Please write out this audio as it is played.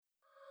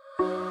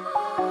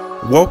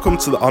Welcome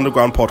to the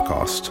Underground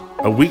Podcast,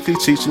 a weekly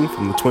teaching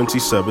from the 20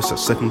 service at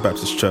Second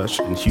Baptist Church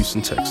in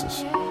Houston,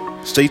 Texas.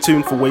 Stay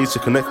tuned for ways to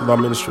connect with our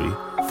ministry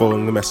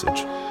following the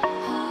message.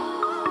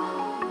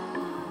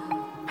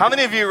 How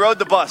many of you rode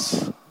the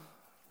bus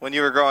when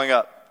you were growing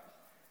up?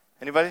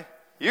 Anybody?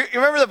 You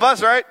remember the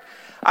bus, right?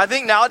 I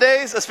think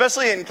nowadays,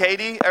 especially in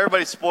Katy,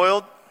 everybody's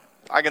spoiled.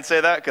 I can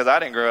say that because I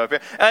didn't grow up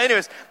here.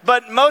 Anyways,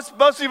 but most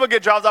people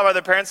get dropped off by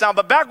their parents now.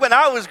 But back when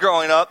I was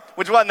growing up,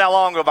 which wasn't that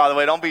long ago, by the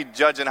way, don't be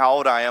judging how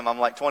old I am. I'm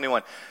like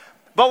 21.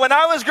 But when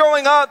I was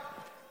growing up,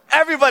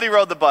 everybody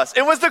rode the bus.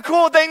 It was the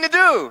cool thing to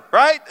do,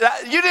 right?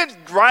 You didn't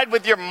ride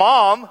with your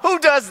mom. Who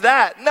does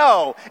that?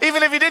 No.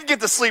 Even if you did get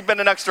to sleep in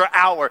an extra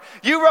hour.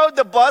 You rode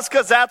the bus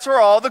because that's where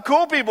all the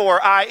cool people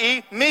were,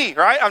 i.e. me,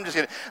 right? I'm just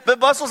kidding. The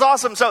bus was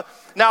awesome. So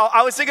now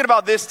I was thinking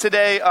about this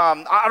today.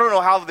 I don't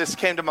know how this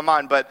came to my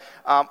mind, but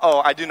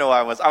I do know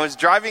I was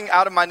driving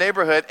out of my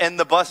neighborhood and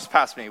the bus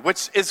passed me,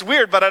 which is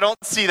weird, but I don't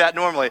see that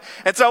normally.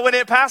 And so when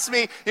it passed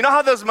me, you know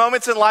how those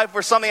moments in life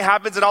where something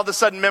happens and all of a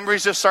sudden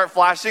memories just start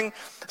flashing?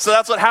 So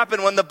that's what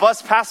happened when the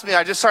bus passed me.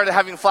 I just started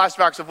having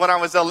flashbacks of when I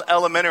was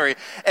elementary.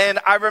 And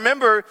I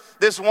remember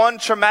this one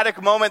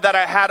traumatic moment that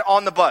I had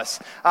on the bus.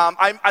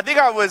 I think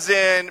I was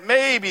in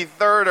maybe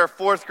 3rd or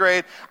 4th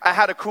grade. I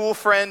had a cool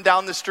friend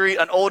down the street,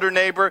 an older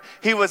neighbor.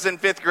 He was in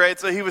 5th grade,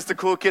 so he was the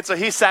cool kid. So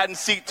he sat in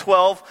seat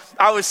 12.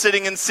 I was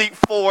sitting in seat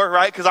 4,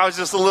 right, because I was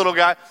just a little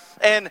guy.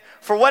 And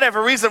for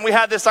whatever reason, we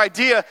had this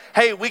idea,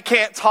 hey, we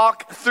can't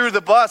talk through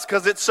the bus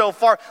because it's so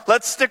far.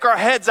 Let's stick our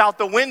heads out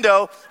the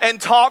window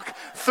and talk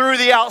through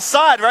the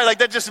outside, right? Like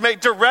that just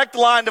makes direct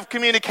line of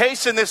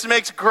communication. This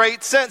makes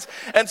great sense.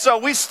 And so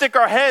we stick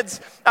our heads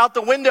out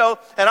the window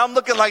and I'm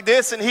looking like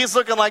this and he's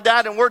looking like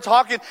that and we're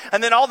talking.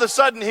 And then all of a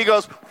sudden he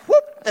goes,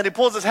 whoop, and he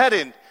pulls his head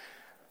in.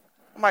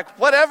 I'm like,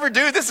 whatever,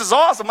 dude, this is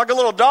awesome. Like a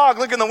little dog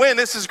looking the wind.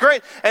 This is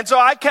great. And so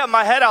I kept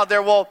my head out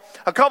there. Well,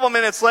 a couple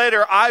minutes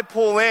later, I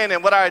pull in,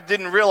 and what I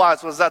didn't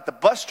realize was that the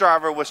bus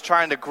driver was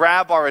trying to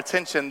grab our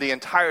attention the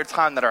entire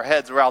time that our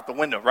heads were out the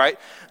window, right?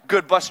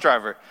 Good bus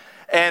driver.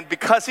 And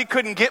because he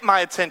couldn't get my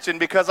attention,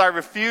 because I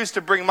refused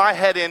to bring my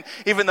head in,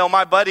 even though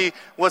my buddy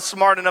was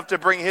smart enough to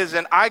bring his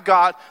in, I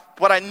got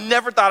what I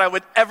never thought I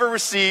would ever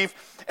receive,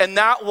 and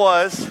that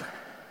was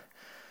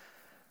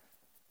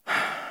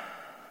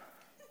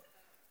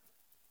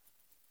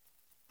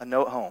a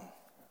note home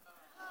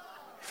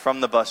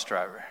from the bus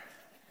driver.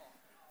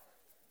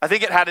 I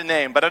think it had a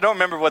name, but I don't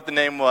remember what the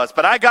name was.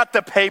 But I got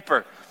the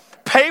paper.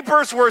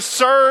 Papers were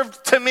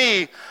served to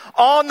me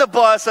on the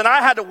bus, and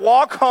I had to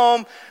walk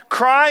home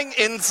crying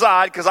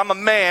inside, because I'm a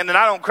man and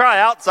I don't cry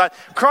outside,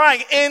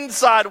 crying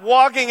inside,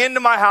 walking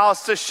into my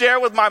house to share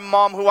with my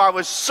mom, who I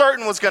was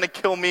certain was going to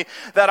kill me,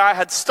 that I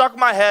had stuck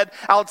my head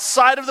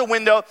outside of the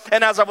window.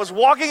 And as I was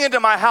walking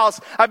into my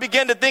house, I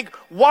began to think,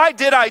 why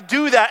did I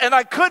do that? And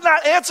I could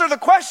not answer the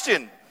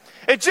question.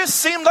 It just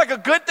seemed like a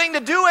good thing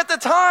to do at the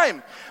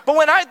time. But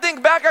when I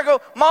think back, I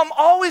go, Mom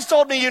always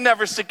told me you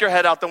never stick your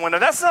head out the window.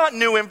 That's not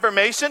new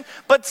information,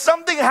 but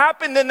something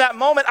happened in that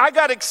moment. I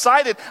got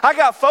excited. I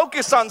got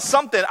focused on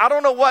something. I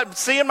don't know what.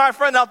 Seeing my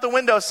friend out the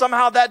window,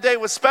 somehow that day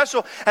was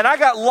special. And I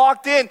got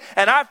locked in,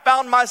 and I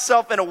found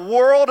myself in a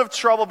world of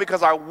trouble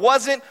because I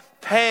wasn't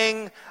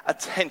paying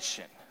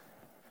attention.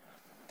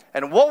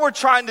 And what we're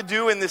trying to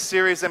do in this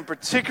series, and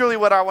particularly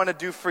what I want to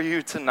do for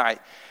you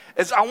tonight,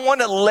 is I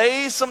want to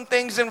lay some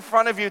things in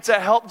front of you to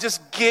help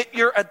just get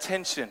your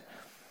attention.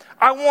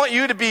 I want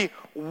you to be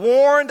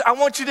warned, I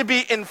want you to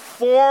be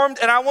informed,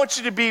 and I want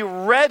you to be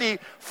ready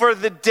for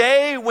the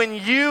day when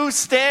you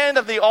stand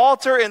at the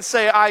altar and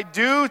say, I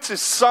do to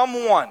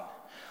someone.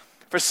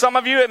 For some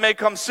of you, it may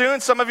come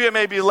soon. Some of you, it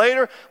may be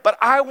later. But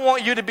I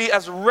want you to be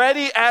as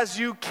ready as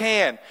you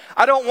can.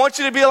 I don't want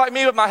you to be like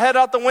me with my head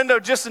out the window,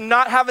 just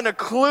not having a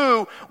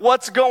clue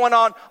what's going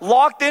on,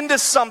 locked into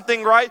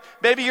something, right?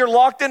 Maybe you're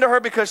locked into her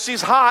because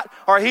she's hot,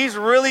 or he's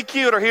really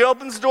cute, or he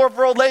opens the door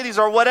for old ladies,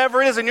 or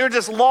whatever it is, and you're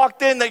just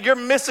locked in that you're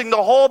missing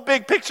the whole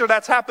big picture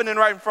that's happening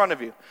right in front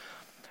of you.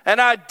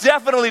 And I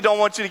definitely don't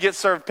want you to get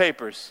served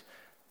papers.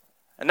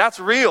 And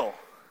that's real,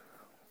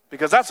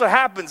 because that's what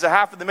happens to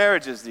half of the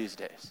marriages these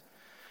days.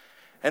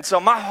 And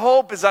so my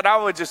hope is that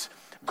I would just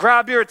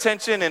grab your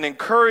attention and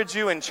encourage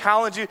you and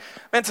challenge you.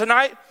 And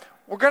tonight,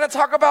 we're going to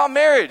talk about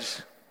marriage.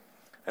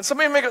 And some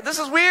of you may go, this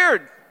is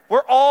weird.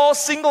 We're all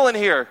single in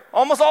here.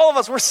 Almost all of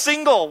us, we're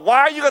single. Why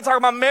are you going to talk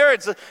about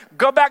marriage?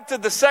 Go back to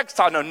the sex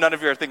talk. No, none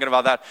of you are thinking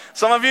about that.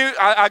 Some of you,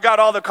 I got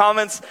all the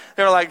comments.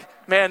 They were like,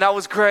 man, that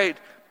was great.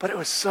 But it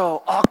was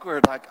so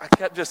awkward. Like I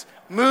kept just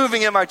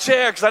moving in my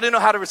chair because I didn't know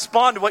how to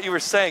respond to what you were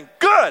saying.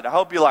 Good. I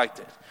hope you liked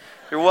it.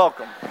 You're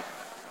welcome.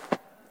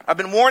 I've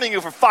been warning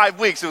you for 5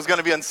 weeks it was going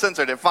to be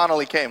uncensored. It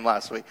finally came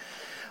last week.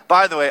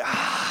 By the way,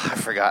 I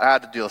forgot. I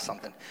had to deal with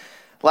something.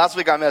 Last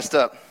week I messed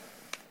up.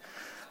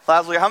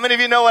 Last week, how many of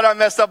you know what I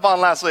messed up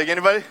on last week?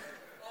 Anybody?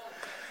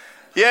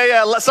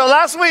 Yeah. So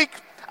last week,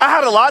 I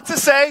had a lot to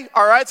say,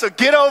 all right? So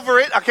get over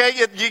it,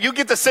 okay? You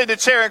get to sit in a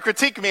chair and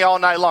critique me all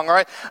night long, all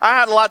right? I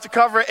had a lot to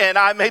cover, and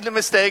I made the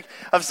mistake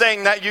of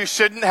saying that you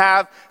shouldn't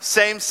have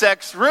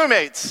same-sex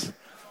roommates.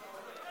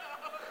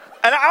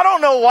 And I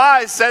don't know why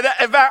I said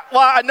that. In fact,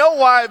 well, I know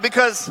why,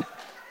 because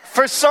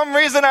for some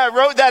reason I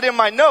wrote that in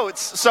my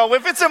notes. So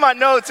if it's in my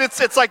notes,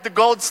 it's like the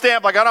gold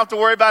stamp. Like I don't have to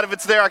worry about it. If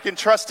it's there, I can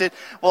trust it.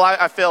 Well,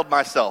 I failed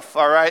myself,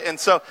 all right? And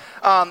so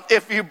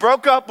if you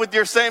broke up with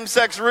your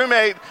same-sex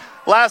roommate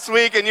last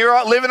week and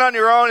you're living on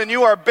your own and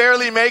you are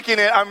barely making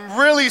it, I'm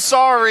really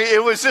sorry.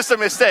 It was just a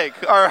mistake,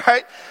 all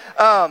right?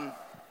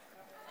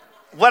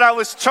 What I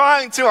was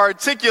trying to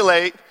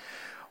articulate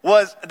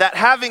was that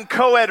having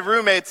co-ed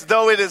roommates,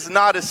 though it is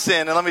not a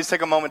sin, and let me just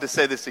take a moment to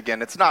say this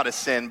again, it's not a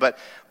sin, but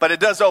it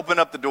does open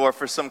up the door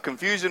for some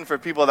confusion for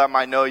people that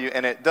might know you,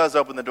 and it does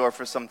open the door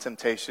for some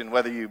temptation,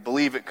 whether you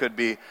believe it could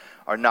be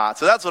or not.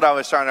 So that's what I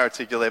was trying to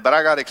articulate, but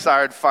I got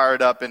excited,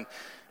 fired up,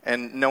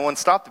 and no one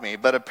stopped me,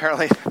 but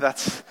apparently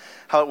that's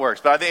how it works.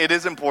 But I think it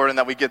is important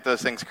that we get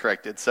those things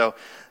corrected. So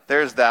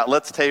there's that.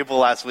 Let's table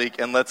last week,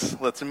 and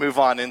let's move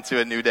on into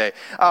a new day.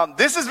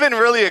 This has been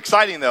really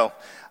exciting, though.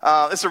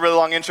 This is a really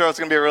long intro. It's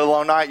going to be a really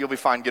long night. You'll be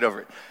fine. Get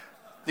over it.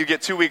 You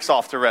get 2 weeks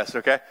off to rest,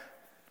 okay?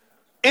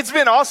 It's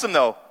been awesome,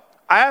 though.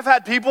 I have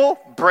had people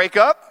break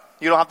up.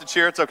 You don't have to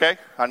cheer. It's okay.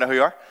 I know who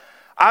you are.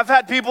 I've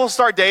had people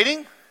start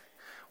dating.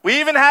 We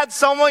even had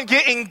someone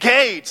get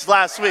engaged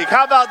last week.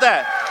 How about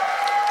that?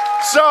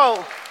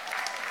 So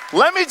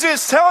let me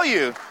just tell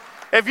you,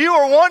 if you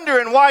are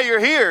wondering why you're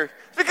here,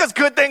 it's because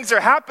good things are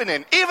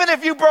happening. Even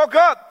if you broke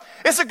up,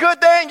 it's a good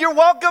thing. You're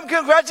welcome.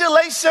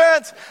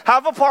 Congratulations.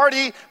 Have a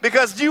party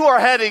because you are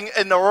heading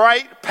in the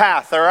right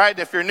path, all right?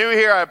 If you're new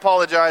here, I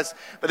apologize,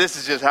 but this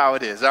is just how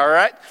it is, all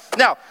right?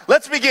 Now,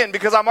 let's begin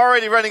because I'm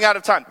already running out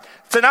of time.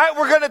 Tonight,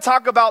 we're going to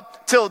talk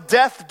about till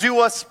death do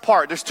us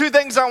part. There's 2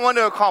 things I want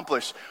to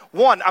accomplish.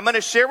 One, I'm going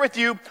to share with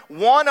you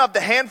one of the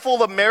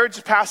handful of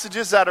marriage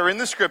passages that are in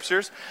the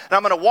scriptures, and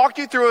I'm going to walk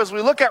you through as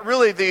we look at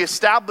really the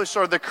established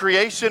or the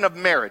creation of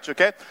marriage,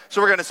 okay?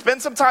 So we're going to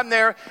spend some time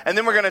there, and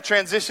then we're going to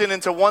transition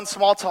into one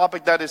small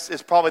topic that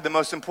is probably the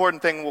most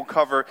important thing we'll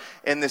cover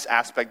in this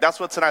aspect. That's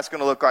what tonight's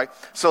going to look like.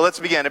 So let's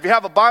begin. If you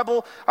have a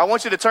Bible, I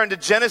want you to turn to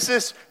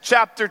Genesis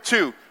chapter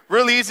 2.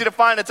 Really easy to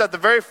find. It's at the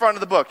very front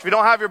of the book. If you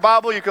don't have your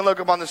Bible, you can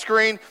look up on the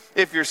screen.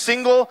 If you're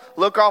single,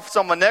 look off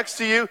someone next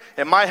to you.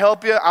 It might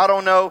help you. I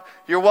don't know.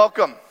 You're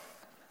welcome.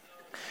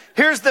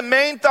 Here's the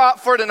main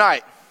thought for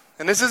tonight,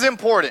 and this is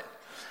important.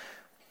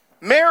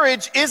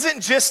 Marriage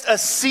isn't just a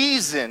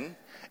season.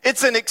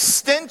 It's an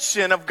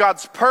extension of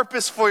God's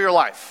purpose for your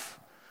life.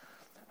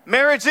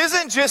 Marriage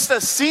isn't just a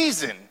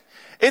season.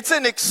 It's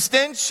an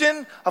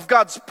extension of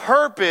God's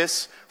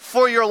purpose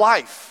for your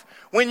life.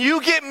 When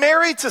you get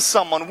married to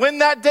someone, when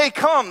that day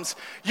comes,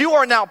 you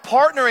are now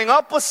partnering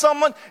up with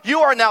someone.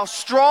 You are now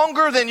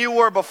stronger than you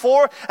were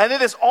before. And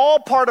it is all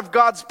part of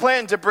God's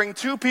plan to bring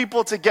 2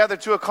 people together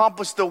to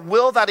accomplish the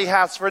will that He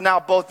has for now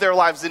both their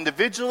lives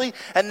individually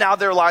and now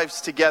their lives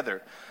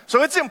together.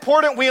 So it's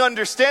important we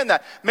understand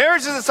that.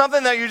 Marriage isn't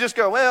something that you just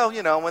go, well,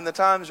 when the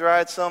time's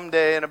right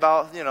someday in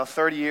about,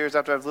 30 years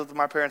after I've lived with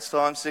my parents till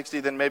I'm 60,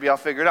 then maybe I'll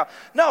figure it out.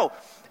 No,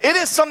 it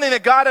is something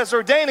that God has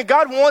ordained and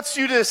God wants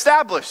you to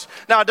establish.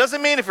 Now, it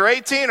doesn't mean if you're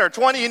 18 or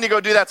 20, you need to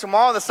go do that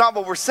tomorrow. That's not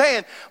what we're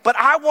saying. But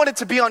I want it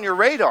to be on your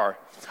radar.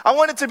 I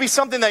want it to be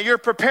something that you're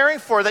preparing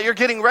for, that you're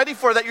getting ready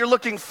for, that you're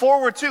looking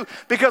forward to.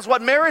 Because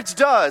what marriage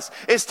does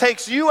is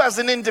takes you as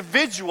an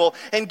individual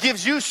and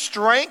gives you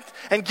strength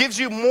and gives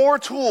you more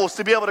tools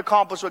to be able to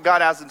accomplish what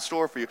God has in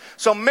store for you.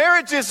 So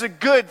marriage is a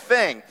good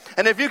thing.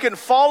 And if you can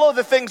follow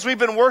the things we've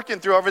been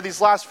working through over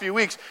these last few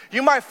weeks,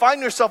 you might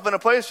find yourself in a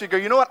place where you go,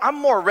 you know what, I'm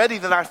more ready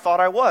than I thought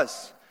I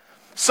was.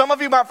 Some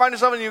of you might find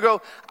yourself and you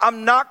go,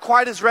 I'm not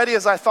quite as ready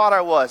as I thought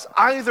I was.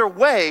 Either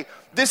way,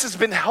 this has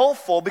been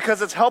helpful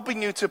because it's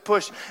helping you to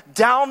push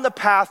down the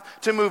path,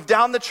 to move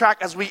down the track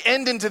as we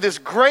end into this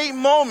great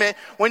moment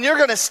when you're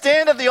going to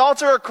stand at the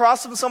altar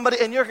across from somebody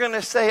and you're going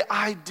to say,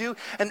 I do,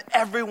 and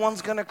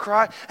everyone's going to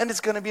cry, and it's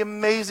going to be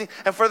amazing.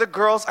 And for the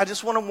girls, I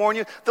just want to warn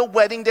you, the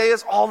wedding day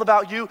is all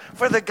about you.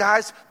 For the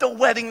guys, the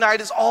wedding night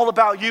is all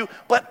about you.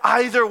 But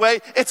either way,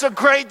 it's a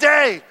great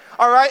day.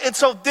 All right, and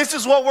so this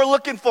is what we're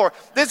looking for.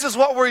 This is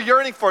what we're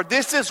yearning for.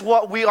 This is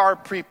what we are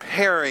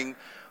preparing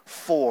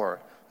for.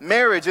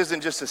 Marriage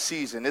isn't just a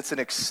season. It's an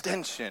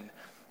extension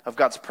of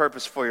God's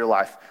purpose for your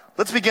life.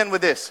 Let's begin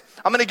with this.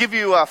 I'm going to give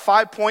you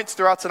 5 points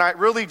throughout tonight,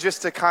 really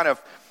just to kind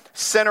of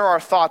center our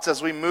thoughts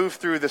as we move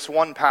through this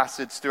one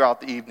passage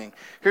throughout the evening.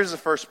 Here's the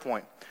first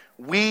point.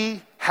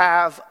 We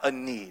have a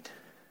need.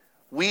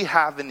 We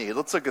have a need.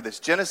 Let's look at this.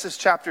 Genesis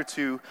chapter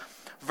 2,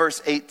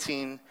 verse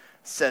 18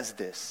 says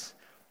this.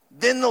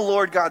 Then the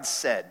Lord God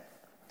said,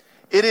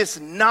 it is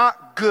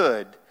not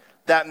good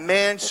that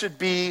man should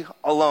be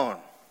alone.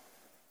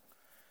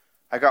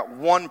 I got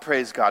one,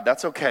 praise God.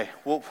 That's okay.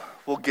 We'll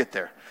get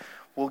there.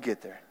 We'll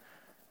get there.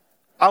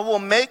 I will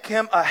make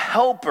him a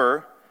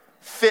helper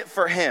fit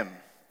for him.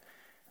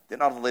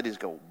 Then all the ladies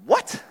go,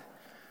 what?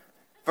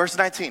 Verse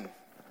 19.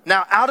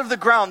 Now out of the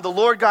ground the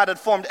Lord God had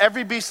formed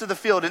every beast of the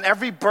field and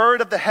every bird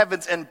of the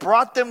heavens and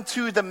brought them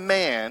to the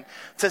man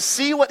to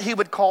see what he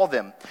would call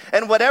them.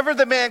 And whatever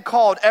the man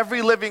called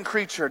every living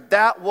creature,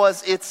 that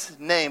was its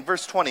name.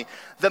 Verse 20,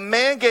 the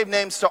man gave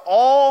names to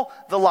all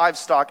the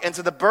livestock and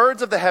to the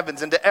birds of the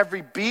heavens and to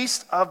every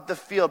beast of the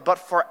field. But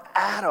for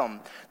Adam,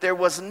 there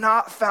was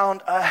not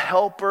found a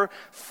helper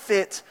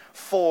fit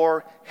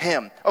for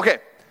him. Okay,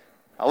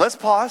 now let's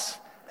pause.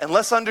 And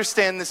let's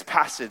understand this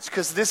passage,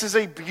 because this is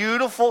a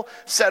beautiful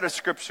set of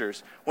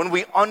scriptures when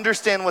we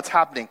understand what's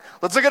happening.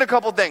 Let's look at a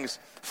couple things.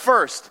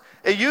 First,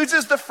 it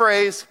uses the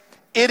phrase,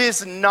 it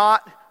is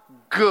not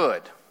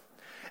good.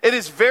 It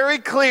is very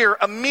clear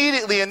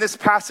immediately in this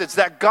passage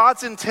that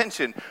God's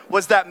intention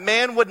was that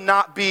man would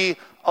not be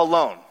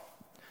alone.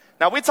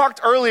 Now, we talked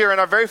earlier in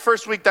our very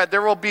first week that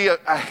there will be a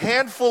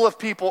handful of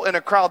people in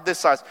a crowd this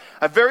size,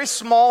 a very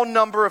small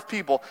number of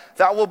people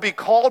that will be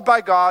called by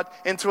God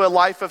into a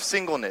life of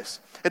singleness.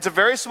 It's a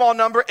very small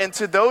number, and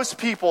to those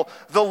people,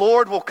 the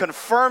Lord will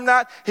confirm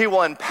that. He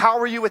will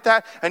empower you with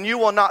that, and you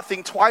will not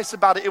think twice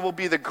about it. It will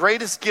be the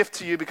greatest gift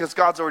to you because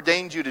God's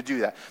ordained you to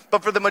do that.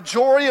 But for the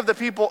majority of the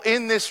people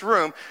in this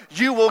room,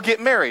 you will get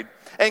married.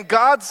 And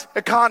God's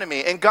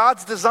economy and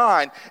God's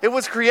design, it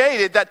was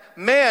created that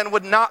man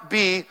would not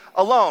be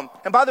alone.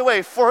 And by the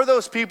way, for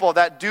those people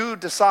that do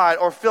decide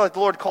or feel like the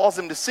Lord calls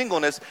them to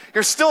singleness,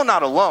 you're still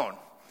not alone.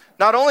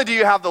 Not only do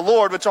you have the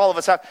Lord, which all of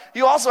us have,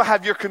 you also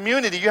have your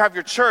community, you have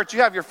your church,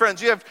 you have your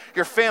friends, you have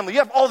your family, you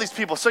have all these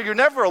people. So you're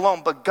never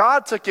alone, but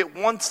God took it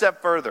one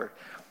step further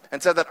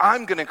and said that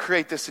I'm going to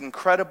create this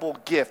incredible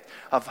gift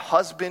of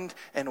husband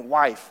and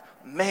wife,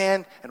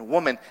 man and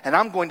woman, and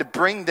I'm going to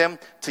bring them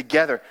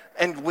together.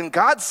 And when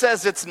God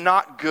says it's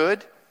not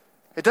good,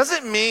 it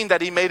doesn't mean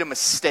that he made a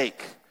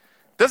mistake.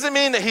 It doesn't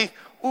mean that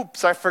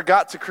oops, I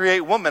forgot to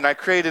create woman, I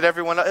created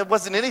everyone. It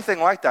wasn't anything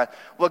like that.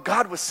 What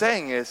God was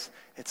saying is,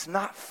 it's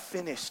not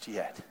finished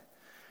yet.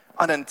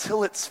 And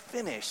until it's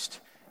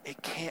finished,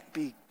 it can't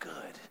be good.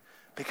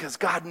 Because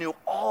God knew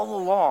all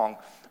along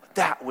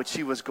that which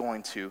he was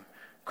going to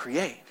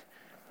create.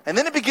 And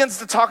then it begins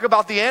to talk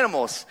about the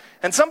animals.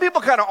 And some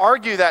people kind of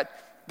argue that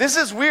this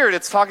is weird.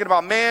 It's talking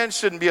about man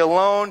shouldn't be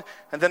alone.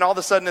 And then all of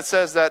a sudden it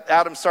says that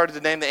Adam started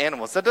to name the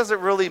animals. That doesn't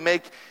really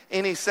make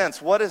any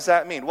sense. What does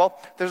that mean? Well,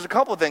 there's a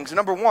couple of things.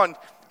 Number one,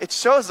 it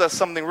shows us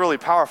something really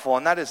powerful.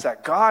 And that is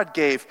that God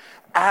gave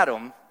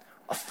Adam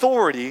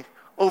authority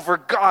over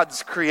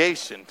God's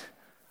creation.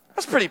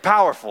 That's pretty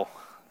powerful.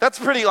 That's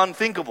pretty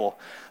unthinkable.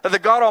 That the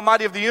God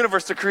Almighty of the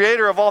universe, the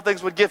creator of all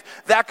things, would give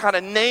that kind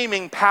of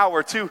naming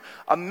power to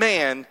a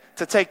man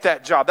to take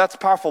that job. That's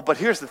powerful. But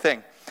here's the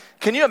thing.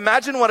 Can you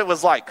imagine what it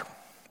was like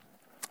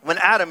when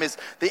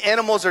the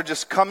animals are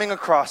just coming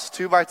across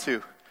two by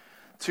two,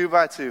 two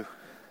by two,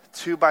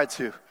 two by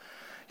two.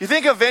 You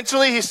think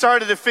eventually he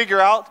started to figure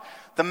out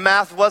the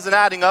math wasn't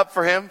adding up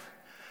for him?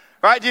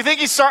 Right? Do you think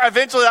he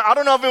eventually, I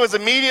don't know if it was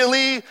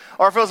immediately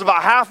or if it was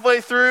about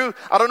halfway through.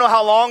 I don't know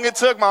how long it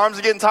took. My arms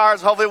are getting tired,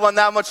 so hopefully it wasn't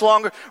that much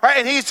longer. Right?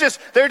 And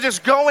they're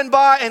just going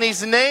by and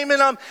he's naming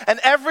them. And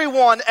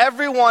everyone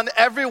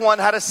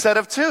had a set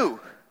of two.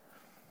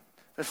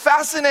 It's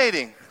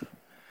fascinating.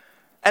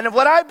 And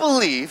what I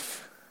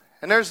believe,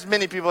 and there's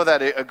many people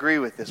that agree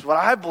with this, what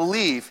I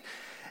believe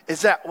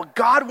is that what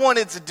God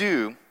wanted to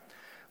do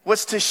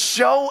was to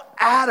show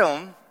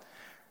Adam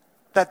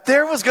that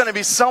there was going to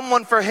be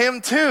someone for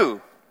him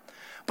too.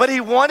 But he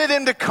wanted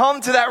him to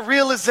come to that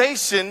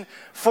realization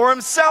for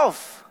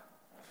himself.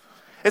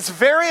 It's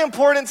very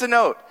important to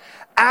note,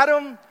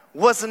 Adam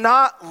was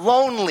not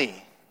lonely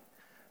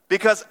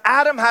because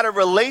Adam had a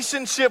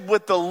relationship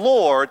with the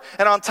Lord.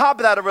 And on top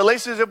of that, a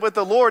relationship with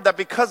the Lord that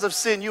because of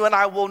sin, you and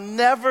I will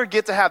never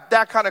get to have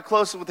that kind of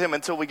closeness with him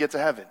until we get to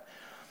heaven.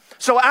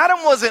 So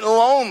Adam wasn't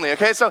lonely,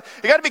 okay? So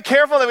you got to be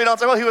careful that we don't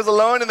say, well, he was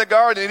alone in the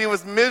garden and he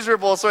was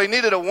miserable, so he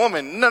needed a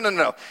woman.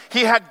 No.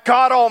 He had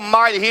God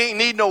Almighty. He ain't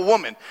need no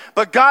woman.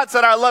 But God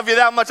said, I love you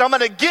that much. I'm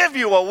going to give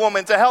you a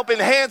woman to help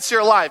enhance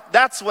your life.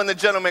 That's when the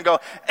gentlemen go,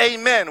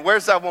 amen.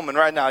 Where's that woman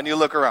right now? And you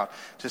look around.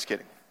 Just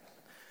kidding.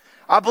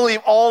 I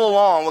believe all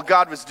along what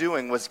God was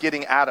doing was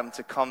getting Adam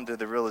to come to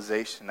the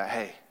realization that,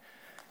 hey,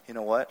 you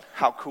know what?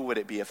 How cool would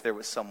it be if there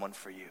was someone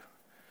for you?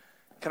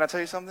 Can I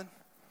tell you something?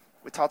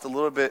 We talked a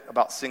little bit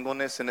about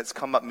singleness, and it's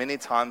come up many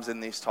times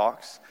in these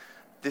talks.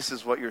 This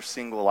is what your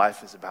single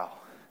life is about.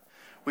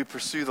 We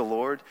pursue the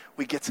Lord.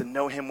 We get to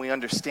know him. We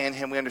understand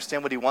him. We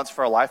understand what he wants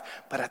for our life.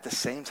 But at the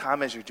same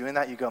time as you're doing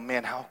that, you go,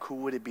 man, how cool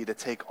would it be to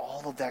take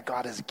all of that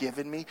God has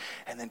given me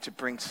and then to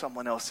bring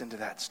someone else into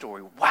that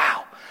story?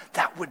 Wow,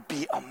 that would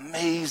be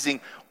amazing.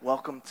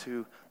 Welcome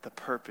to the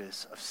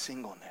purpose of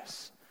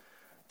singleness.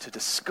 To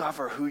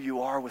discover who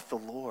you are with the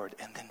Lord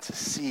and then to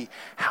see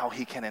how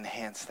he can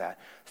enhance that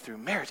through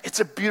marriage. It's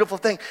a beautiful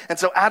thing. And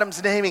so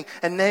Adam's naming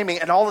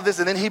and all of this,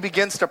 and then he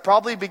begins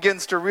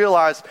to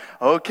realize,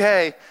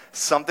 okay,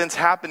 something's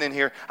happening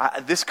here.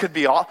 This could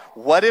be all.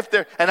 What if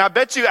there, and I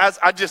bet you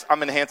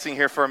I'm enhancing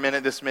here for a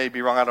minute, this may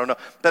be wrong, I don't know.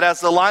 But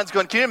as the line's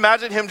going, can you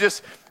imagine him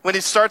just, when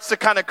he starts to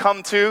kind of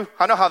come to,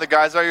 I know how the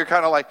guys are, you're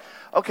kind of like,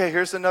 okay,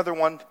 here's another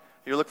one.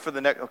 You look for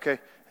the next, okay.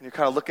 And you're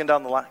kind of looking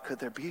down the line.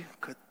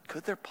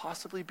 Could there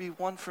possibly be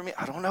one for me?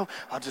 I don't know.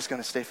 I'm just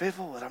going to stay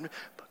faithful.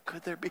 But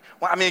could there be?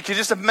 Well, I mean, can you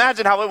just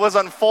imagine how it was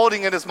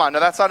unfolding in his mind? Now,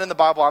 that's not in the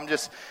Bible. I'm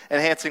just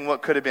enhancing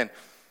what could have been.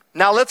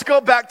 Now, let's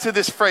go back to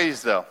this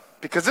phrase, though,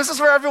 because this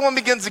is where everyone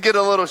begins to get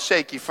a little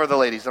shaky for the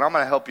ladies, and I'm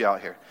going to help you out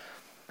here.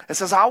 It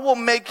says, I will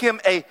make him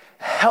a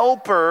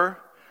helper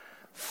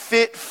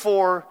fit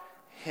for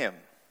him.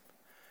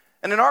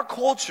 And in our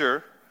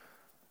culture,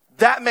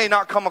 that may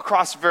not come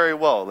across very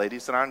well,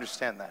 ladies, and I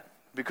understand that.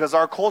 Because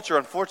our culture,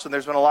 unfortunately,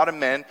 there's been a lot of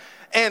men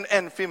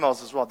and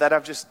females as well that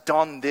have just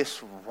done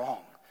this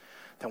wrong.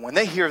 That when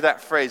they hear that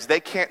phrase, they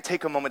can't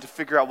take a moment to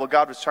figure out what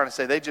God was trying to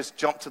say. They just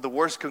jump to the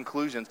worst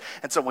conclusions.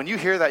 And so when you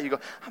hear that, you go,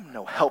 I'm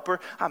no helper.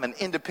 I'm an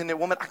independent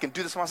woman. I can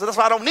do this for myself. That's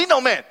why I don't need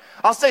no man.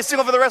 I'll stay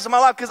single for the rest of my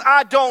life because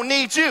I don't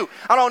need you.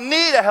 I don't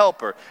need a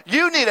helper.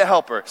 You need a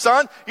helper.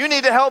 Son, you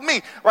need to help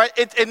me. Right?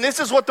 And this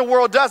is what the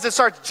world does. It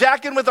starts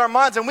jacking with our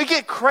minds and we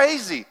get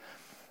crazy.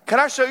 Can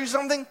I show you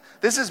something?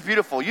 This is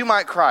beautiful. You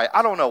might cry.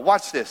 I don't know.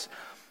 Watch this.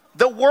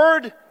 The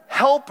word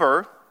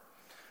helper,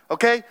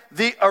 okay,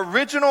 the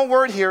original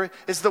word here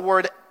is the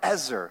word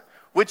ezer,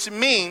 which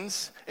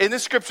means, in the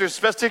scriptures,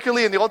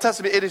 particularly in the Old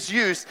Testament, it is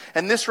used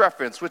in this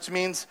reference, which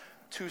means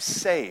to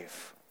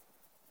save.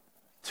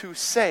 To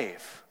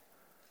save.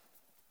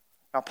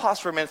 Now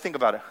pause for a minute, think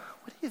about it.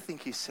 What do you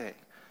think he's saying?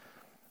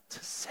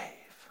 To save,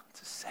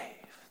 to save,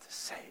 to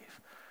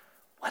save.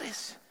 What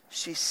is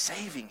she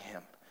saving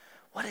him?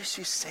 What is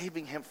she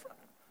saving him from?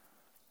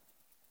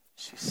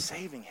 She's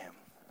saving him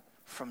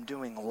from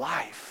doing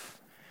life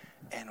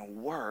and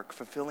work,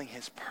 fulfilling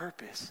his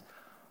purpose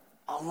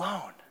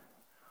alone.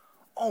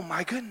 Oh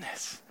my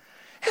goodness.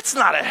 It's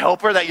not a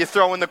helper that you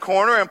throw in the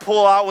corner and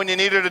pull out when you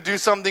need her to do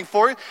something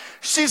for you.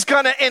 She's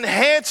going to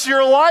enhance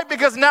your life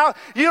because now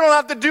you don't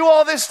have to do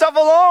all this stuff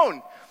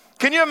alone.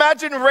 Can you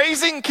imagine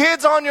raising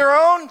kids on your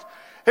own?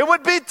 It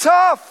would be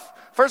tough.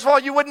 First of all,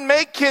 you wouldn't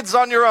make kids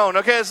on your own,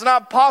 okay? It's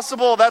not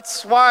possible.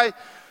 That's why,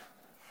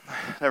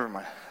 never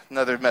mind.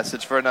 Another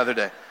message for another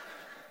day.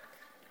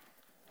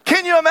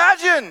 Can you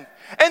imagine?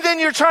 And then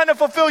you're trying to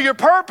fulfill your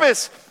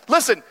purpose.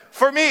 Listen,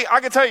 for me, I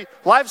can tell you,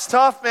 life's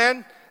tough,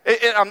 man.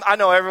 I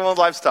know everyone's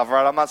life's tough,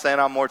 right? I'm not saying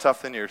I'm more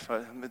tough than yours,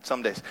 but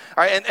some days.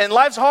 All right, and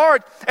life's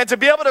hard. And to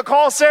be able to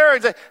call Sarah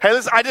and say, hey,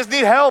 listen, I just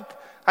need help.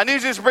 I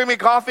need you to bring me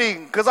coffee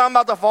because I'm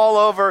about to fall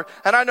over.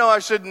 And I know I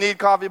shouldn't need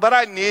coffee, but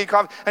I need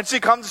coffee. And she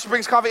comes, she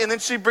brings coffee, and then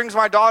she brings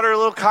my daughter,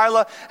 little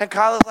Kyla. And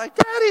Kyla's like,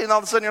 Daddy. And all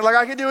of a sudden you're like,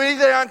 I can do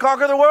anything. I can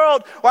conquer the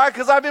world. Why?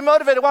 Because I've been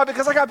motivated. Why?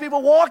 Because I got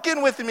people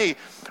walking with me.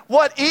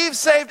 What Eve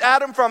saved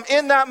Adam from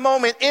in that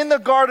moment in the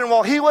garden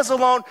while he was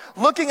alone,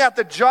 looking at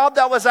the job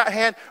that was at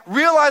hand,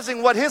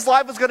 realizing what his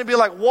life was going to be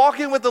like,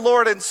 walking with the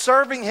Lord and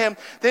serving him,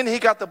 then he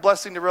got the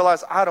blessing to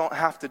realize, I don't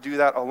have to do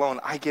that alone.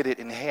 I get it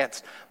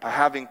enhanced by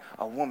having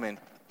a woman,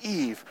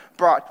 Eve,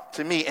 brought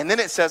to me. And then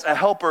it says a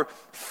helper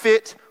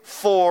fit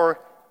for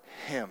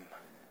him.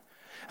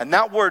 And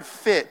that word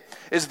fit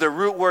is the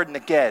root word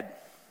neged,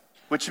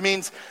 which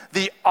means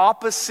the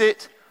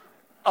opposite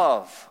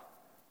of.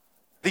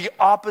 The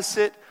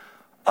opposite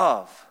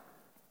of.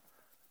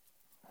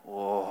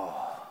 Whoa,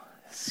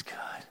 this is good.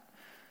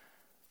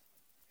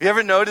 You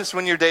ever notice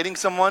when you're dating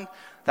someone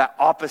that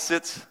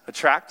opposites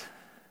attract? Have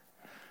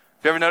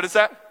you ever noticed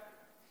that?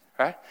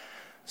 Right?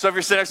 So if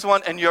you're sitting next to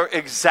one and you're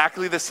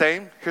exactly the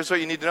same, here's what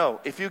you need to know.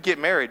 If you get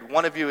married,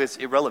 one of you is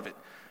irrelevant,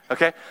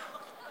 okay?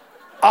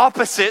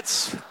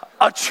 Opposites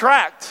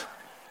attract.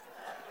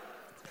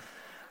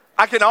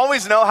 I can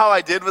always know how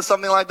I did with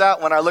something like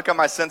that when I look at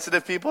my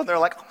sensitive people and they're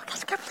like, oh my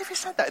gosh, I can't believe you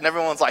said that. And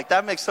everyone's like,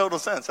 that makes total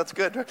sense. That's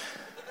good.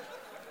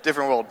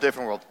 Different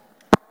world.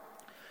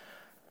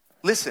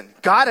 Listen,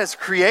 God has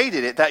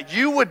created it that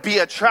you would be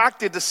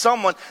attracted to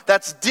someone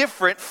that's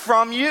different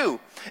from you.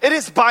 It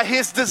is by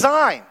his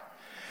design.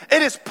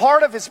 It is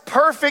part of his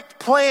perfect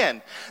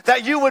plan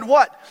that you would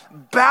what?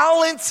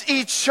 Balance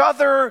each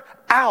other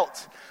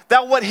out.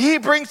 That what he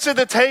brings to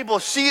the table,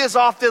 she is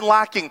often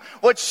lacking.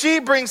 What she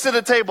brings to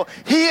the table,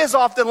 he is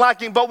often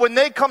lacking. But when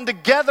they come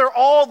together,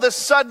 all of a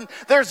sudden,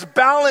 there's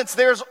balance,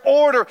 there's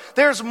order,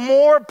 there's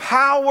more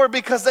power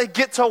because they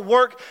get to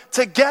work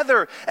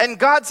together. And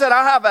God said,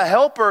 I have a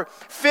helper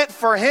fit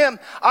for him.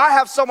 I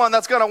have someone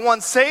that's going to, one,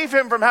 save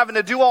him from having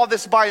to do all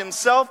this by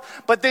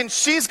himself, but then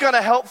she's going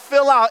to help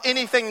fill out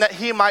anything that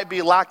he might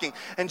be lacking.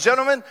 And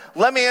gentlemen,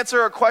 let me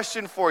answer a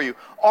question for you.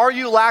 Are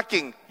you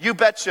lacking? You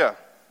betcha.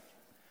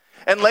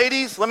 And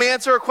ladies, let me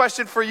answer a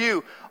question for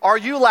you. Are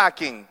you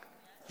lacking?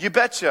 You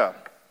betcha.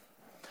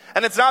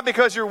 And it's not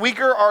because you're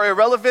weaker or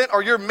irrelevant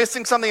or you're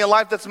missing something in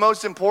life that's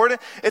most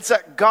important. It's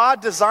that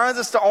God designs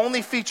us to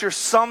only feature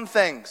some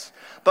things.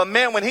 But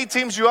man, when he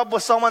teams you up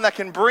with someone that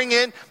can bring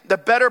in the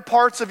better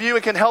parts of you,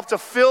 it can help to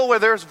fill where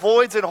there's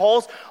voids and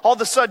holes, all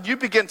of a sudden you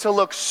begin to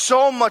look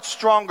so much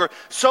stronger,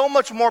 so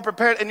much more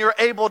prepared, and you're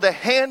able to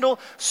handle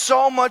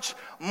so much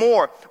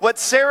more. What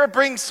Sarah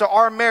brings to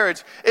our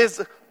marriage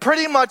is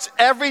pretty much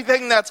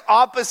everything that's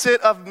opposite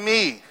of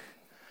me.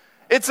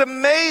 It's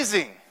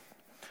amazing.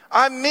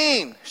 I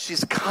mean,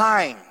 she's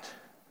kind.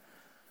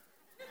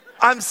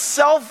 I'm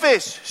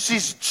selfish.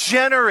 She's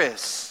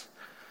generous.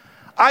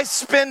 I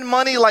spend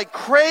money like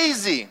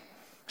crazy.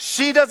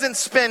 She doesn't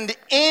spend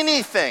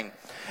anything.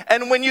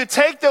 And when you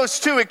take those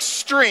two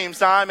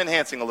extremes, now I'm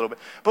enhancing a little bit,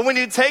 but when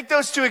you take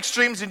those two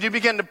extremes and you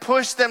begin to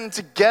push them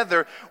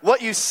together,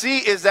 what you see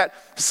is that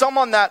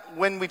someone that,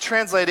 when we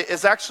translate it,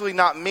 is actually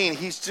not mean.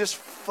 He's just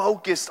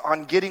focused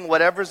on getting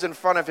whatever's in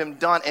front of him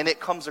done, and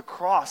it comes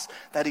across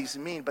that he's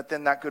mean. But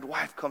then that good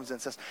wife comes in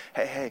and says,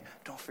 hey,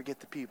 don't forget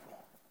the people.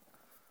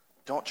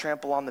 Don't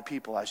trample on the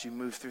people as you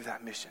move through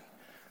that mission.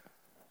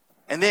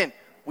 And then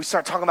we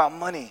start talking about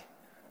money.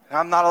 And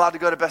I'm not allowed to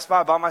go to Best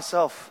Buy by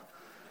myself.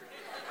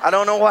 I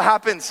don't know what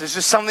happens. It's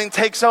just something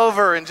takes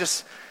over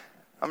and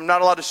I'm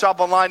not allowed to shop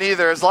online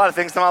either. There's a lot of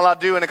things I'm not allowed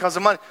to do when it comes to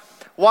money.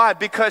 Why?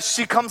 Because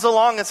she comes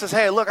along and says,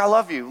 hey, look, I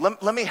love you.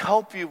 Let me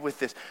help you with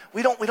this.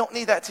 We don't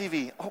need that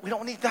TV. Oh, we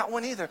don't need that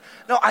one either.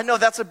 No, I know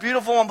that's a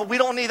beautiful one, but we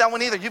don't need that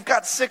one either. You've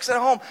got 6 at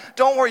home.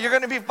 Don't worry, you're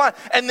going to be fine.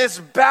 And this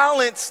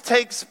balance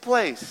takes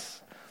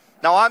place.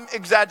 Now, I'm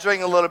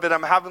exaggerating a little bit.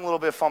 I'm having a little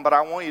bit of fun, but I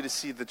want you to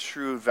see the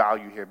true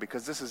value here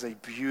because this is a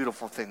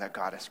beautiful thing that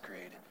God has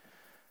created.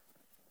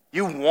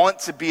 You want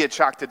to be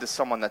attracted to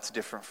someone that's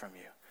different from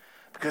you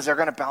because they're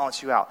going to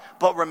balance you out.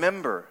 But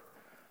remember,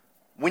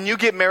 when you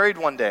get married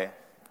one day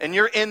and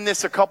you're in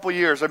this a couple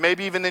years or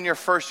maybe even in your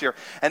first year,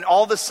 and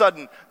all of a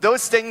sudden,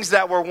 those things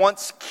that were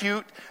once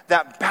cute,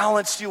 that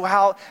balanced you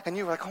out, and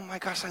you're like, oh my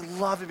gosh, I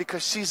love it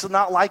because she's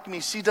not like me.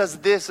 She does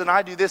this and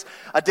I do this.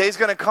 A day's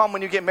going to come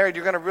when you get married,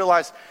 you're going to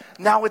realize,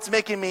 now it's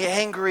making me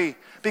angry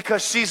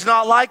because she's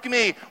not like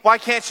me. Why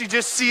can't she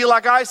just see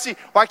like I see?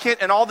 Why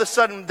can't, and all of a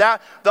sudden,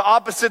 that the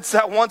opposites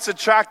that once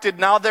attracted,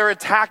 now they're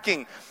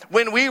attacking.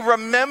 When we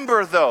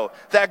remember, though,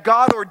 that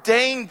God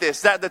ordained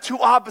this, that the two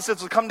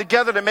opposites would come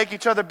together to make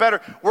each other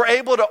better, we're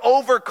able to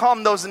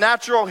overcome those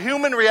natural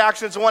human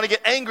reactions and want to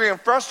get angry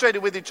and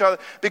frustrated with each other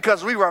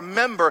because we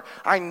remember,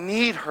 I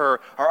need her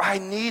or I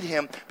need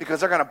him because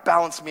they're going to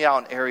balance me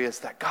out in areas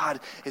that God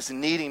is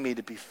needing me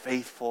to be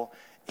faithful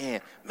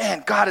in.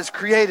 Man, God has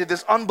created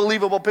this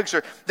unbelievable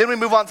picture. Then we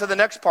move on to the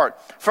next part,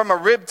 from a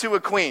rib to a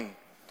queen.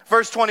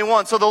 Verse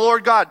 21, so the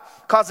Lord God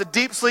caused a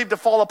deep sleep to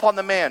fall upon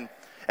the man,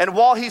 and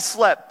while he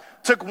slept,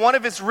 took one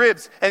of his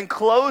ribs and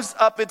closed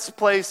up its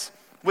place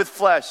with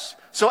flesh.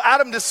 So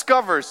Adam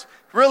discovers,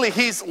 really,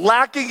 he's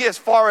lacking as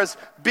far as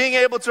being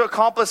able to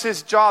accomplish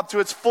his job to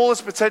its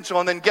fullest potential.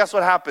 And then guess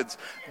what happens?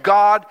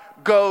 God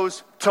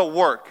goes to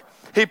work.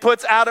 He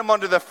puts Adam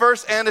under the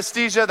first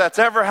anesthesia that's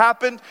ever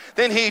happened.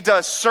 Then he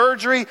does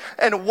surgery.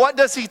 And what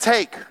does he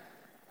take?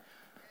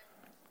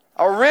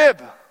 A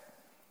rib.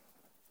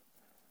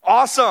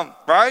 Awesome,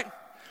 right?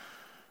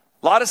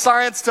 A lot of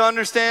science to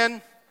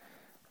understand.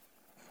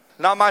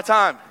 Not my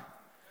time.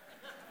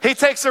 He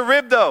takes a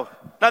rib though.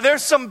 Now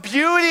there's some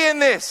beauty in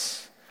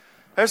this.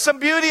 There's some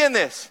beauty in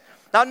this.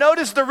 Now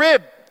notice the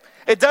rib.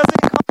 It doesn't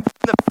come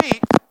from the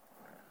feet.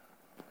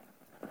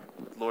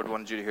 Lord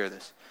wanted you to hear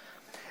this.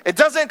 It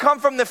doesn't come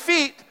from the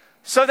feet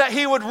so that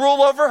he would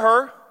rule over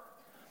her.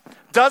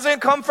 Doesn't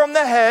come from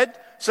the head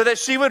so that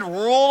she would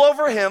rule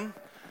over him.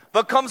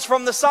 But comes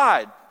from the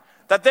side.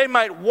 That they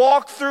might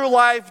walk through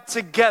life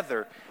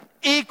together.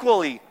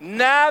 Equally,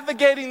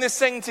 navigating this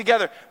thing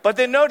together. But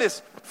then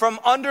notice, from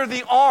under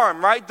the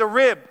arm, right, the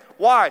rib.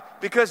 Why?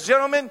 Because,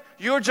 gentlemen,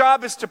 your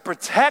job is to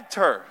protect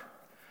her.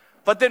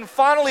 But then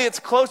finally, it's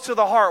close to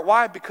the heart.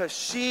 Why? Because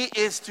she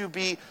is to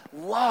be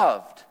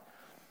loved.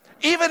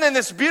 Even in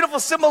this beautiful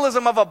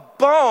symbolism of a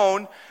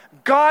bone,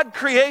 God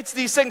creates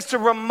these things to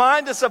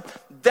remind us of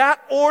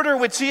that order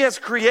which he has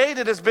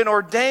created has been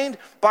ordained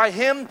by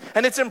him,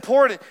 and it's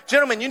important.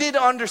 Gentlemen, you need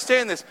to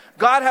understand this.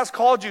 God has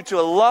called you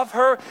to love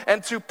her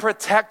and to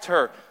protect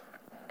her.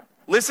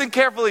 Listen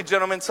carefully,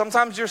 gentlemen.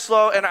 Sometimes you're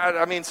slow, and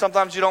I mean,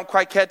 sometimes you don't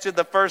quite catch it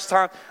the first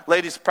time.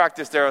 Ladies,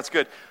 practice there. That's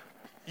good.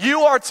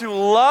 You are to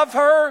love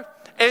her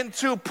and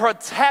to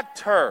protect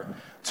her.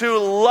 To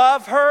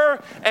love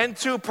her and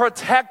to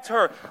protect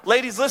her.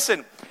 Ladies,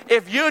 listen.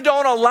 If you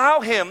don't allow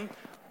him,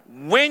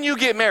 when you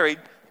get married,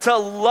 to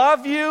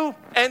love you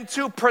and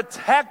to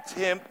protect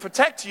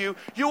you,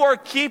 you are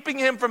keeping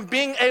him from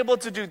being able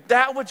to do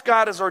that which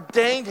God has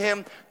ordained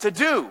him to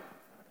do.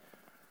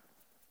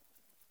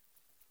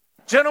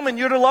 Gentlemen,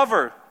 you're to love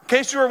her. In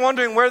case you were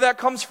wondering where that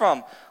comes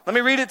from, let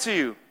me read it to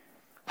you.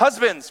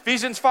 Husbands,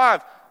 Ephesians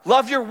 5,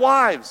 love your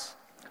wives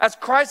as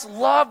Christ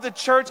loved the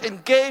church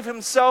and gave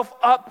himself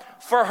up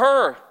for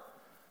her.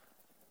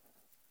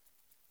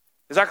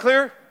 Is that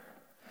clear?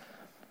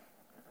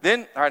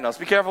 Then, all right, now let's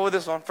be careful with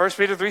this one. 1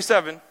 Peter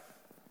 3:7.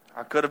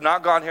 I could have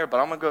not gone here, but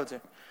I'm going to go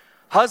to.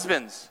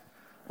 Husbands,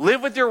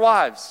 live with your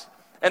wives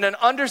in an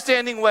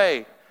understanding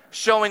way,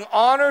 showing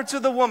honor to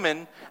the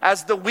woman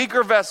as the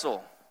weaker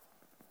vessel.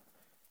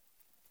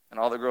 And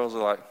all the girls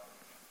are like,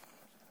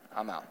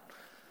 I'm out.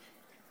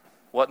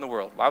 What in the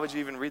world? Why would you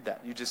even read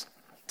that? You just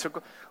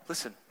took,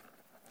 listen,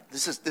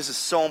 this is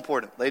so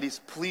important. Ladies,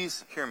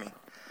 please hear me.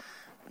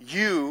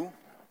 You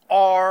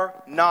are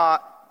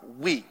not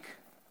weak.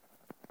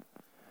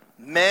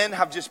 Men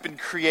have just been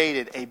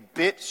created a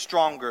bit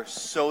stronger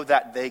so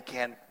that they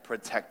can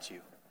protect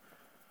you.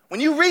 When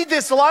you read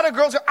this, a lot of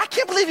girls go, I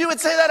can't believe you would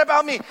say that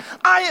about me.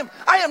 I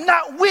am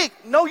not weak.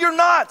 No, you're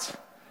not.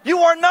 You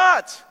are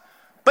not.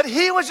 But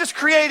he was just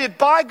created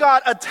by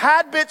God a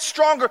tad bit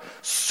stronger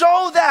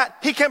so that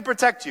he can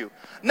protect you.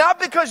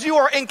 Not because you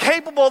are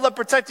incapable of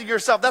protecting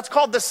yourself. That's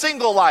called the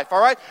single life, all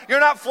right?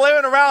 You're not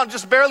flaring around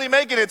just barely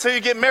making it until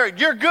you get married.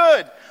 You're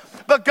good.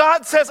 But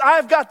God says,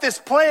 I've got this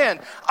plan.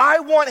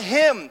 I want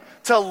him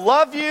to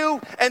love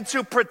you and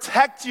to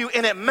protect you,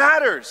 and it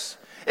matters.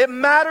 It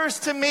matters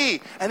to me,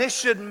 and it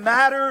should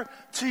matter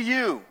to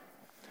you.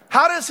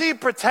 How does he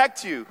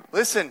protect you?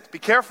 Listen, be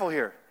careful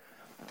here.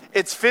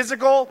 It's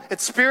physical,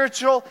 it's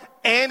spiritual,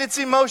 and it's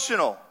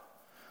emotional.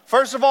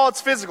 First of all,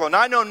 it's physical.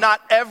 Now, I know not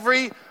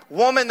every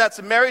woman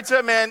that's married to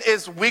a man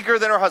is weaker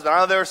than her husband. I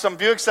know there are some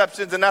few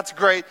exceptions, and that's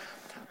great.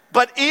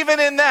 But even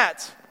in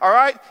that, all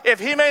right, if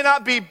he may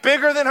not be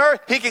bigger than her,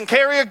 he can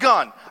carry a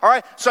gun, all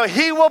right? So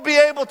he will be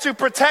able to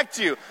protect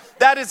you.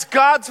 That is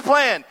God's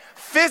plan.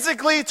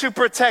 Physically to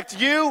protect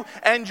you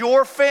and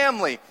your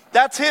family.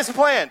 That's his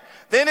plan.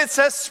 Then it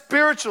says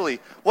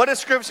spiritually. What does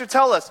Scripture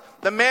tell us?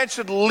 The man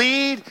should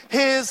lead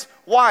his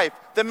wife.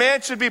 The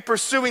man should be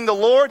pursuing the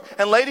Lord.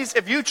 And ladies,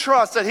 if you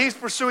trust that he's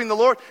pursuing the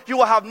Lord, you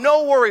will have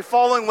no worry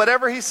following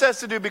whatever he says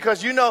to do,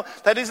 because you know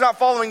that he's not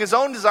following his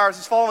own desires.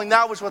 He's following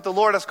that which what the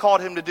Lord has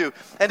called him to do.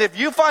 And if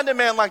you find a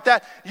man like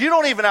that, you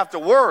don't even have to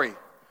worry.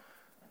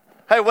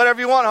 Hey, whatever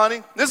you want,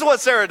 honey. This is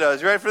what Sarah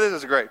does. You ready for this?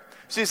 This is great.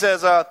 She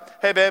says,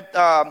 hey, babe,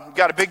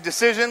 got a big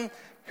decision.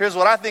 Here's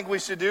what I think we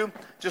should do.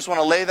 Just want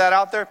to lay that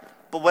out there.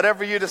 But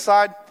whatever you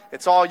decide,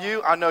 it's all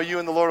you. I know you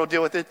and the Lord will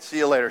deal with it. See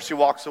you later. She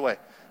walks away.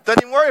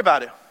 Doesn't even worry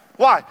about it.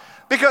 Why?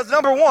 Because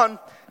number one,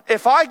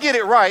 if I get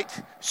it right,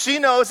 she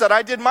knows that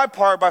I did my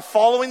part by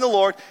following the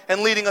Lord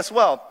and leading us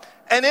well.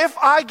 And if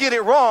I get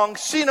it wrong,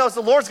 she knows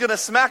the Lord's going to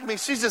smack me.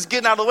 She's just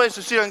getting out of the way so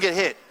she doesn't get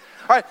hit.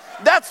 All right?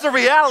 That's the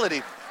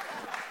reality.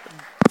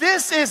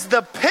 This is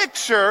the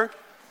picture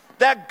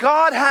that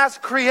God has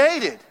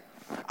created.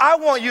 I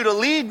want you to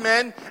lead,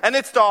 men, and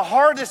it's the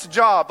hardest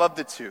job of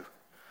the two.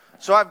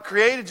 So I've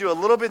created you a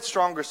little bit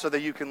stronger so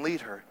that you can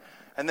lead her.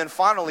 And then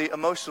finally,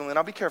 emotionally, and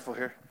I'll be careful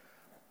here.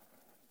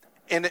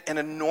 In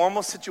a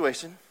normal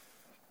situation,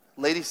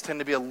 ladies tend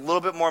to be a little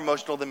bit more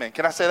emotional than men.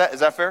 Can I say that? Is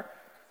that fair?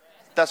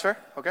 That's fair?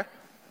 Okay.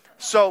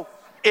 So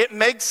it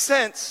makes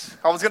sense.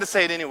 I was going to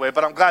say it anyway,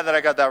 but I'm glad that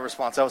I got that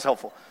response. That was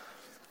helpful.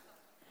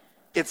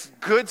 It's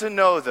good to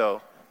know,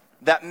 though,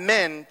 that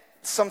men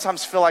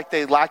sometimes feel like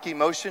they lack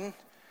emotion.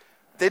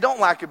 They don't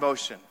lack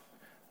emotion.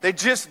 They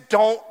just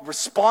don't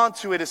respond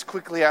to it as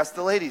quickly as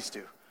the ladies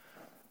do.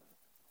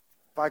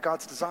 By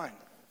God's design.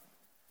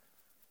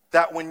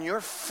 That when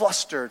you're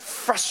flustered,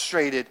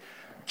 frustrated,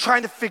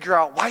 trying to figure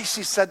out why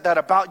she said that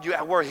about you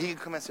at work, he can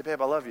come and say,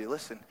 babe, I love you.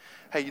 Listen,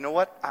 hey, you know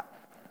what?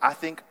 I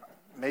think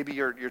maybe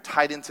you're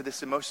tied into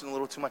this emotion a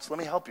little too much. Let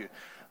me help you.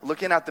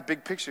 Looking at the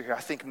big picture here,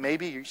 I think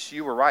maybe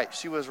you were right.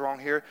 She was wrong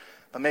here,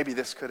 but maybe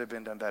this could have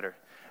been done better.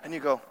 And you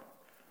go,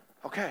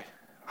 okay,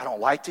 I don't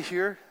like to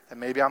hear that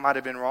maybe I might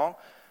have been wrong,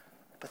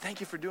 but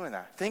thank you for doing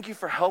that. Thank you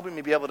for helping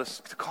me be able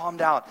to calm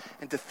down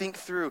and to think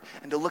through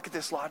and to look at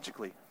this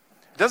logically.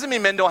 It doesn't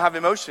mean men don't have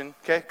emotion,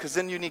 okay? Because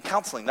then you need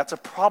counseling. That's a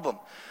problem.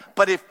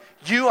 But if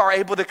you are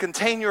able to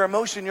contain your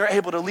emotion, you're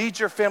able to lead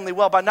your family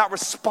well by not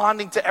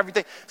responding to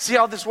everything. See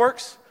how this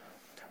works?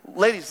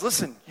 Ladies,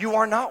 listen, you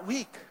are not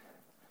weak.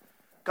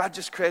 God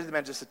just created the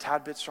man just a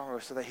tad bit stronger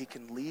so that he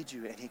can lead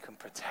you and he can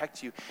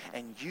protect you.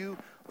 And you,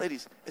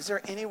 ladies, is there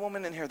any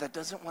woman in here that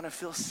doesn't want to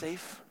feel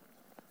safe?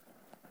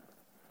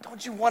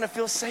 Don't you want to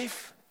feel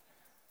safe?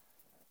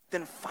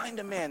 Then find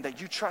a man that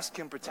you trust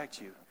can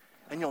protect you,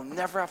 and you'll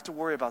never have to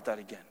worry about that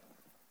again.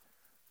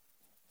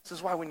 This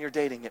is why when you're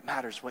dating, it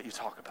matters what you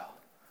talk about.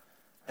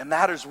 It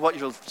matters what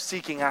you're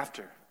seeking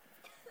after,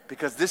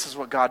 because this is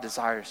what God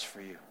desires for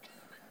you.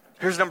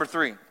 Here's number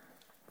 3,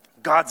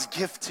 God's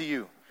gift to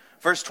you.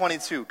 Verse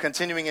 22,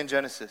 continuing in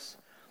Genesis.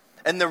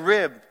 And the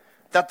rib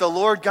that the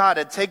Lord God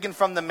had taken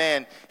from the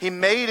man, he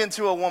made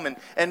into a woman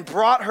and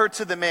brought her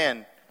to the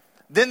man.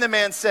 Then the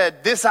man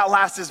said, this at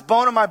last is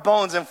bone of my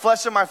bones and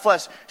flesh of my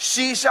flesh.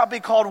 She shall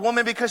be called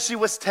woman because she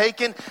was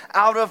taken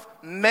out of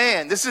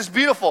man. This is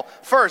beautiful.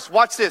 First,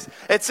 watch this.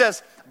 It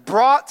says,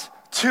 brought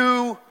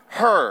to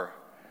her.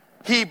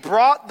 He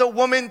brought the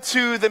woman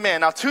to the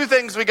man. Now, 2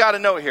 things we got to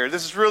know here.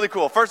 This is really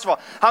cool. First of all,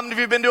 how many of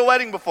you have been to a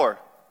wedding before?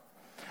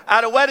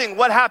 At a wedding,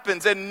 what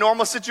happens in a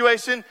normal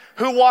situation?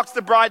 Who walks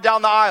the bride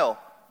down the aisle?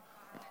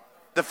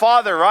 The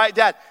father, right?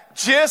 Dad.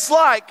 Just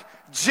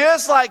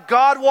like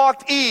God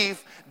walked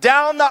Eve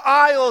down the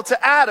aisle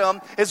to Adam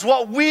is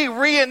what we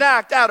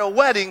reenact at a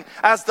wedding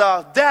as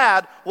the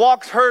dad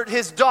walks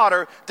his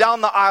daughter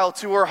down the aisle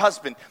to her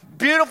husband.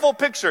 Beautiful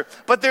picture.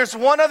 But there's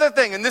one other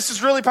thing, and this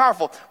is really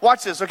powerful.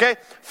 Watch this, okay?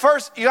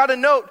 First, you got to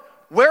note,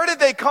 where did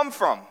they come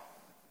from?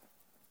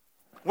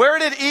 Where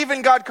did Eve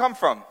and God come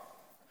from?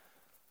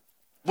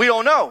 We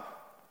don't know.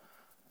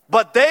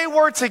 But they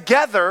were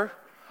together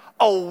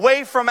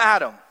away from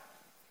Adam.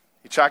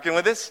 You tracking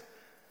with this?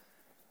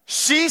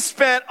 She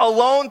spent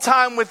alone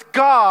time with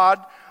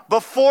God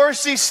before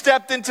she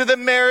stepped into the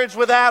marriage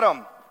with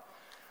Adam.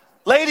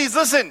 Ladies,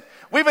 listen,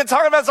 We've been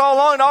talking about this all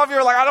along, and all of you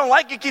are like, I don't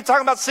like you keep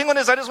talking about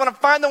singleness. I just want to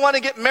find the one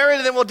and get married,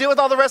 and then we'll deal with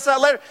all the rest of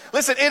that later.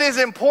 Listen, it is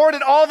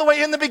important all the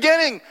way in the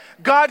beginning.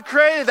 God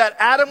created that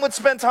Adam would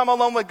spend time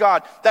alone with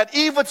God, that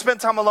Eve would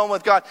spend time alone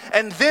with God,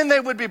 and then they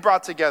would be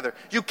brought together.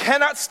 You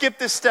cannot skip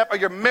this step or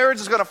your marriage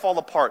is going to fall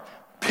apart,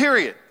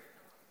 period.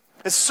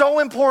 It's so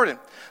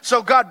important.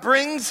 So God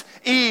brings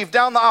Eve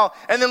down the aisle,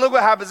 and then look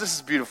what happens. This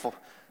is beautiful.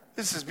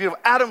 This is beautiful.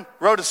 Adam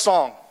wrote a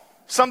song.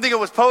 Something it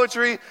was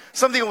poetry,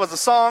 something it was a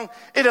song.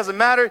 It doesn't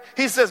matter.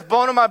 He says,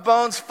 bone of my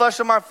bones, flesh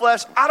of my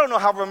flesh. I don't know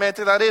how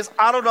romantic that is.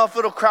 I don't know if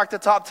it'll crack the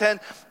top 10,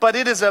 but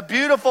it is a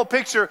beautiful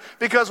picture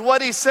because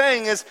what he's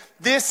saying is,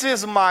 this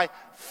is my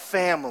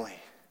family.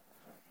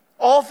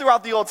 All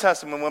throughout the Old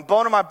Testament, when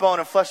bone of my bone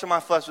and flesh of my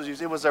flesh was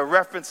used, it was a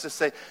reference to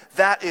say,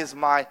 that is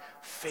my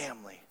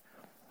family.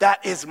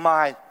 That is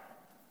my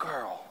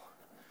girl.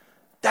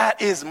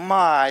 That is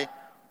my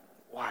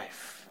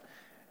wife.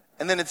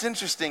 And then it's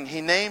interesting, he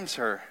names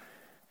her.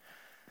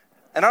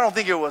 And I don't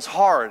think it was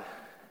hard.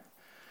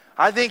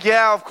 I think,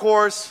 yeah, of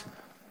course,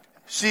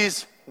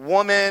 she's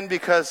woman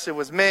because it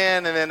was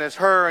man, and then it's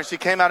her, and she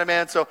came out of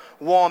man, so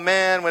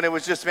woman when it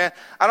was just man.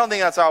 I don't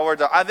think that's how it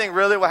worked out. I think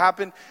really what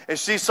happened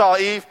is she saw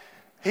Eve,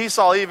 he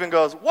saw Eve and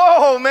goes,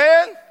 whoa,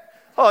 man.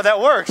 Oh, that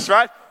works,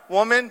 right?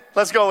 Woman,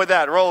 let's go with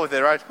that. Roll with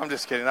it, right? I'm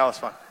just kidding. That was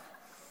fun.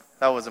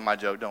 That wasn't my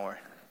joke. Don't worry.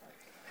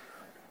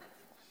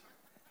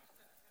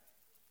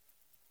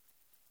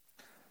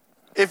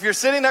 If you're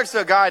sitting next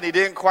to a guy and he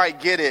didn't quite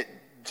get it,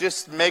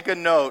 just make a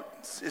note.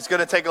 It's going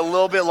to take a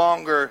little bit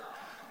longer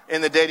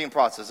in the dating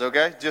process,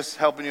 okay? Just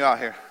helping you out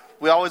here.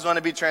 We always want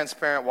to be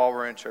transparent while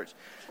we're in church.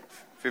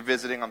 If you're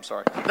visiting, I'm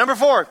sorry. Number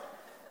 4,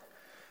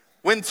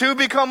 when two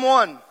become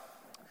one.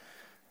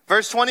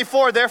 Verse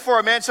 24, therefore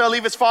a man shall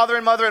leave his father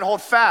and mother and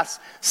hold fast,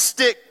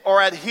 stick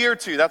or adhere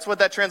to. That's what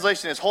that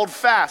translation is. Hold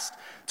fast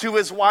to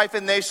his wife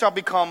and they shall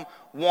become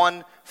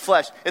one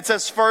flesh. It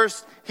says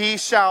first, he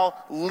shall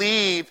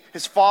leave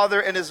his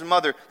father and his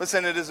mother.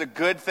 Listen, it is a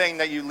good thing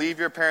that you leave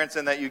your parents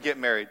and that you get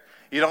married.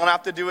 You don't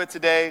have to do it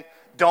today.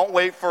 Don't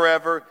wait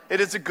forever. It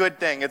is a good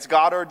thing. It's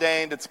God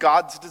ordained. It's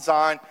God's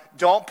design.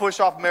 Don't push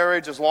off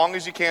marriage as long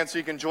as you can so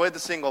you can enjoy the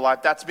single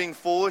life. That's being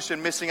foolish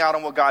and missing out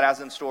on what God has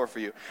in store for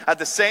you. At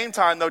the same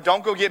time, though,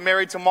 don't go get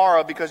married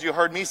tomorrow because you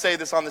heard me say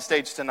this on the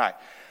stage tonight.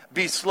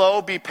 Be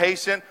slow, be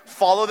patient,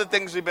 follow the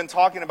things we've been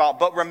talking about,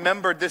 but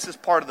remember this is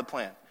part of the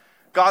plan.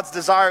 God's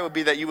desire would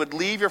be that you would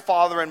leave your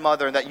father and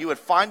mother and that you would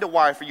find a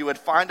wife or you would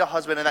find a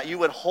husband and that you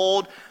would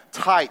hold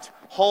tight,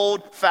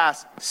 hold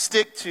fast,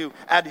 stick to,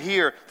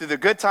 adhere through the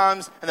good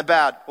times and the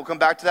bad. We'll come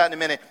back to that in a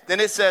minute.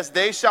 Then it says,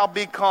 they shall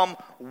become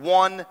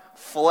one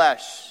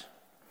flesh.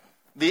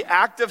 The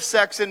act of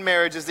sex in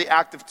marriage is the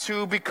act of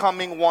two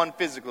becoming one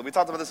physically. We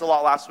talked about this a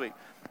lot last week.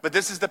 But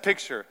this is the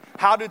picture.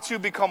 How do two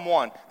become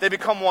one? They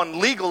become one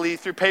legally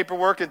through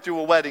paperwork and through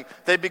a wedding.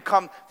 They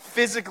become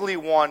physically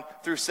one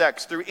through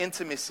sex, through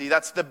intimacy.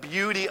 That's the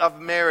beauty of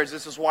marriage.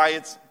 This is why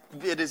it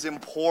is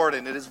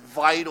important. It is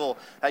vital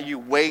that you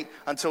wait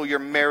until you're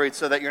married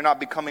so that you're not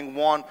becoming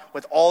one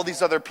with all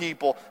these other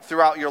people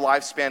throughout your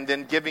lifespan,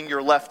 then giving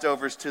your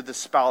leftovers to the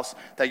spouse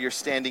that you're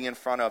standing in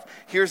front of.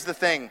 Here's the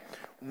thing.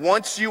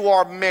 Once you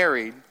are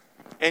married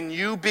and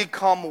you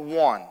become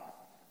one,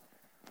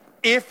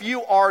 if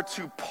you are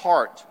to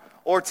part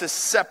or to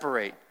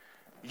separate,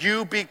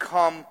 you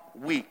become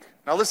weak.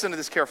 Now listen to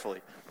this carefully.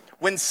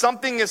 When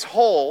something is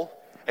whole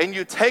and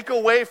you take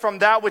away from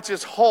that which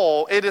is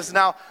whole, it is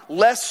now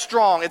less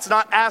strong. It's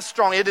not as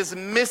strong. It is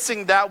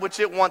missing that which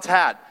it once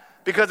had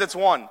because it's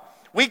one.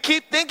 We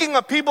keep thinking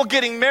of people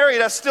getting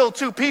married as still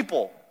two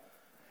people.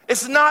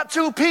 It's not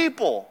two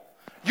people.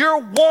 You're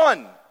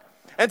one.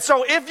 And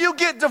so if you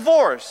get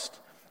divorced,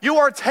 you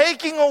are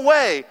taking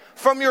away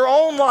from your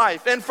own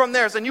life and from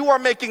theirs, and you are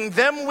making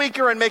them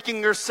weaker and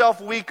making yourself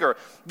weaker.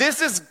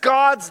 This is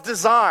God's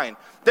design.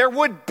 There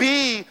would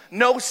be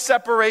no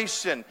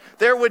separation.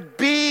 There would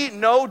be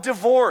no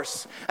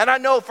divorce. And I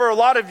know for a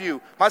lot of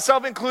you,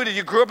 myself included,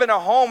 you grew up in a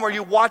home where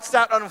you watched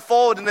that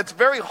unfold, and it's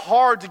very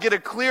hard to get a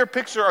clear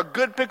picture, a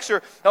good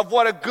picture of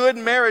what a good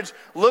marriage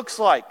looks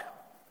like.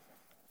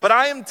 But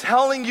I am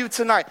telling you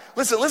tonight,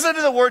 listen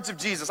to the words of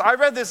Jesus. I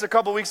read this a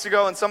couple weeks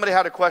ago and somebody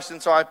had a question,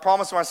 so I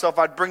promised myself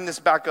I'd bring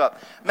this back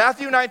up.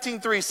 Matthew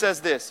 19:3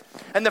 says this,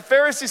 and the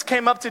Pharisees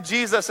came up to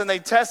Jesus and they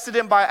tested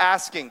him by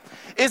asking,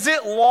 is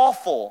it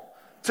lawful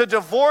to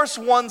divorce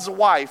one's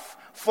wife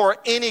for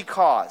any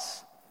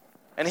cause?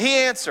 And he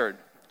answered,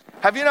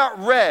 have you not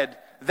read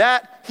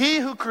that he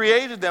who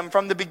created them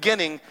from the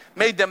beginning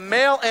made them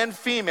male and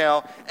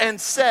female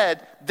and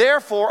said,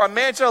 therefore a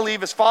man shall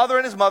leave his father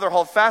and his mother,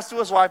 hold fast to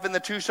his wife, and the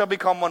two shall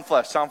become one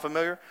flesh. Sound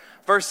familiar?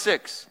 Verse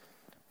 6.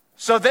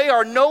 So they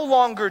are no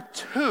longer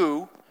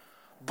two,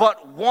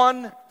 but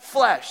one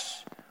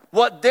flesh.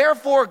 What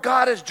therefore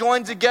God has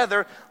joined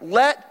together,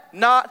 let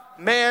not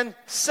man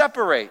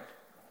separate.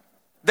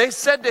 They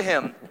said to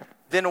him,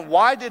 then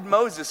why did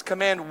Moses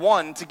command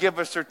one to give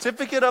a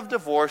certificate of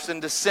divorce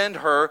and to send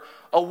her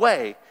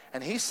away?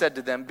 And he said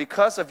to them,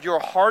 because of your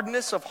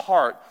hardness of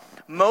heart,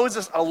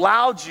 Moses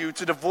allowed you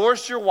to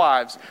divorce your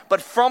wives,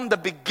 but from the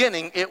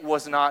beginning it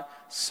was not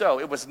so.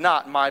 It was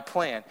not my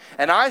plan.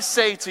 And I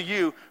say to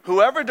you,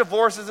 whoever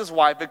divorces his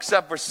wife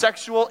except for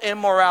sexual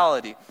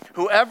immorality,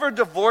 whoever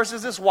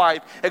divorces his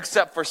wife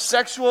except for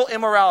sexual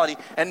immorality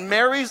and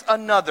marries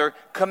another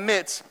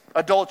commits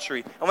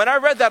adultery. And when I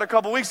read that a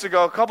couple weeks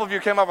ago, a couple of you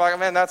came up like,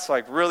 man, that's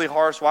like really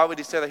harsh. Why would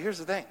he say that? Here's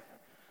the thing.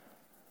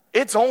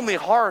 It's only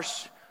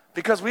harsh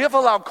because we have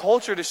allowed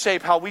culture to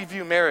shape how we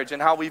view marriage and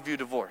how we view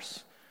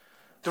divorce.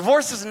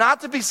 Divorce is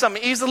not to be some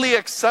easily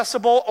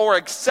accessible or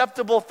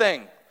acceptable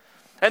thing.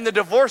 And the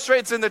divorce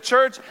rates in the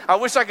church, I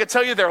wish I could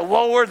tell you they're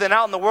lower than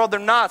out in the world. They're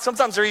not.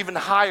 Sometimes they're even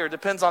higher,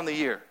 depends on the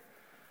year.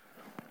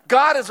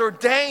 God has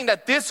ordained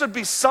that this would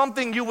be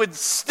something you would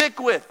stick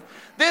with.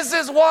 This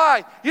is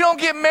why you don't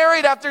get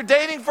married after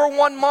dating for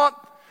 1 month,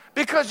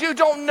 because you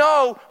don't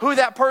know who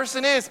that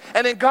person is.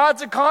 And in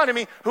God's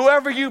economy,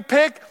 whoever you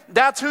pick,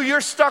 that's who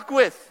you're stuck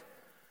with.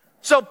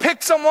 So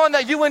pick someone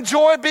that you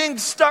enjoy being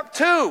stuck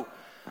to.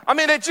 I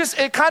mean,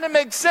 it kind of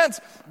makes sense.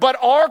 But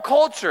our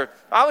culture,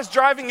 I was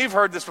driving, you've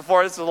heard this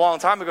before, this is a long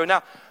time ago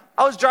now.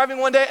 I was driving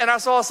one day and I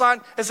saw a sign,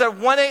 it said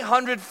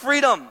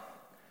 1-800-FREEDOM.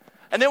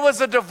 And it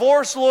was a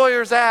divorce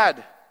lawyer's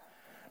ad.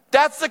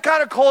 That's the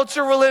kind of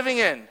culture we're living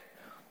in.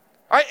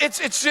 Right?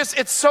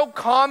 It's so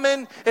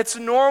common, it's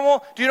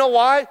normal. Do you know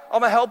why?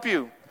 I'm going to help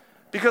you.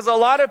 Because a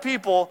lot of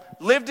people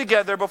live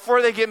together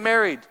before they get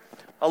married.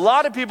 A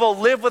lot of people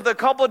live with a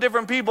couple of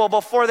different people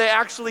before they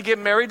actually get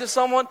married to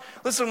someone.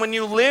 Listen, when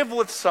you live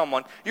with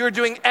someone, you're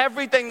doing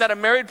everything that a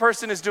married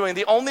person is doing.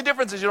 The only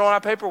difference is you don't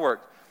have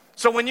paperwork.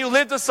 So when you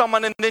live with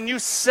someone and then you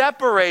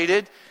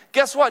separated,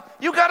 guess what?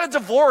 You got a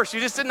divorce. You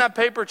just didn't have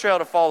paper trail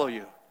to follow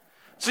you.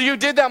 So you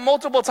did that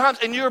multiple times,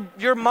 and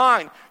your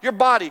mind, your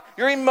body,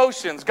 your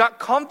emotions got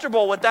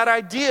comfortable with that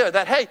idea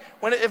that, hey,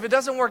 if it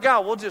doesn't work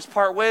out, we'll just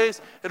part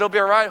ways. It'll be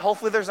all right.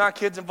 Hopefully there's not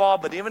kids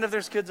involved, but even if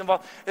there's kids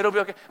involved, it'll be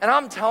okay. And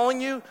I'm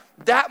telling you,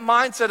 that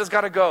mindset has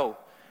got to go.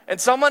 And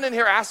someone in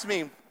here asked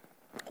me,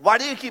 why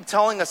do you keep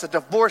telling us that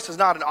divorce is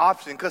not an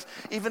option? Because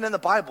even in the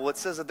Bible, it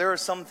says that there are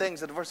some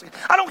things that divorce.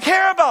 I don't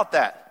care about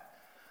that.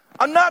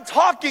 I'm not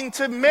talking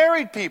to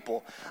married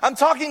people. I'm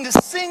talking to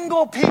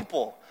single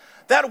people.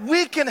 That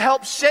we can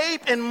help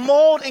shape and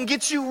mold and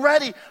get you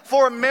ready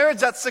for a marriage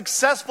that's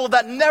successful,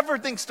 that never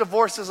thinks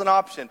divorce is an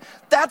option.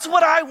 That's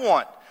what I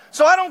want.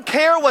 So I don't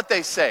care what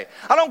they say.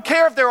 I don't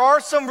care if there are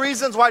some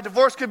reasons why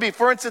divorce could be,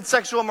 for instance,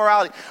 sexual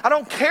immorality. I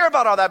don't care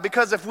about all that,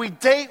 because if we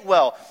date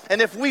well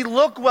and if we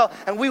look well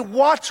and we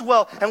watch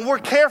well and we're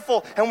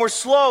careful and we're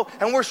slow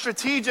and we're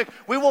strategic,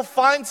 we will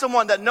find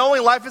someone that,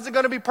 knowing life isn't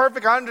going to be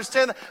perfect, I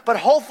understand that, but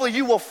hopefully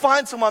you will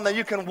find someone that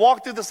you can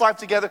walk through this life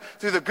together,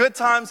 through the good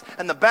times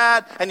and the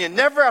bad, and you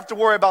never have to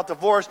worry about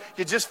divorce.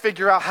 You just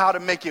figure out how to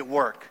make it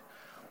work.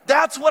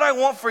 That's what I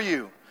want for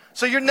you.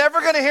 So you're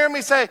never going to hear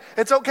me say,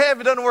 it's okay if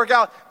it doesn't work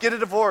out, get a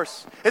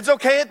divorce. It's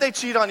okay if they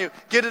cheat on you,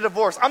 get a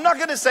divorce. I'm not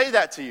going to say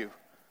that to you.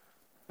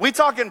 We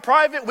talk in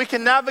private, we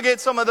can navigate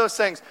some of those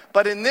things.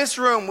 But in this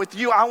room with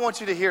you, I want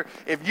you to hear,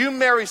 if you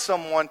marry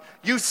someone,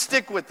 you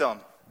stick with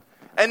them.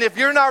 And if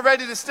you're not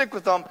ready to stick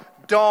with them,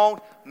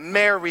 don't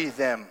marry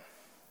them.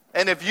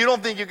 And if you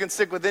don't think you can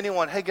stick with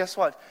anyone, hey, guess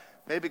what?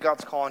 Maybe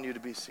God's calling you to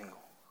be single.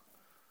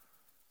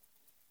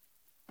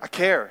 I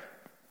care.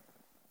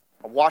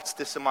 I watched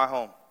this in my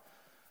home.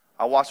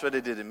 I watched what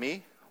it did to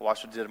me. I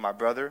watched what it did to my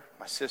brother,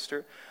 my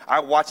sister.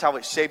 I watched how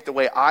it shaped the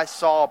way I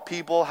saw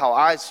people, how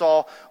I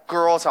saw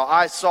girls, how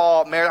I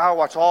saw marriage. I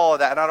watched all of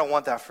that, and I don't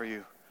want that for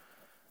you.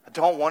 I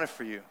don't want it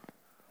for you.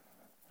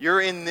 You're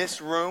in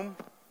this room.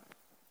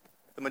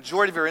 The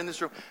majority of you are in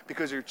this room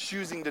because you're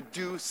choosing to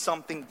do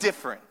something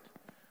different.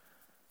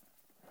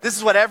 This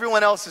is what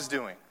everyone else is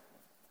doing.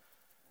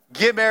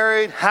 Get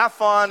married, have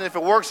fun. If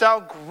it works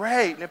out,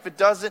 great. And if it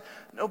doesn't,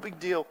 no big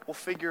deal. We'll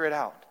figure it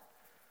out.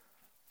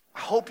 I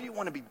hope you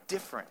want to be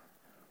different.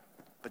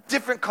 But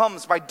different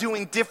comes by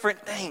doing different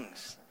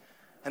things.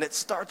 And it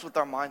starts with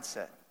our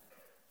mindset.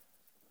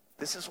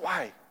 This is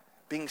why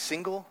being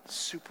single is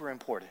super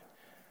important.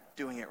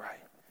 Doing it right.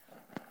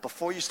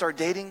 Before you start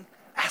dating,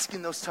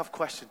 asking those tough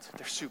questions.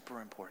 They're super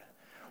important.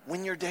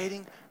 When you're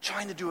dating,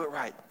 trying to do it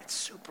right. It's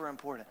super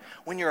important.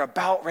 When you're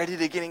about ready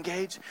to get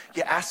engaged,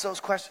 you ask those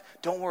questions.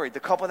 Don't worry. The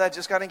couple that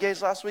just got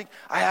engaged last week,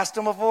 I asked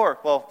them before.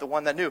 Well, the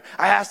one that knew.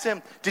 I asked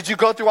him, did you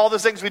go through all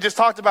those things we just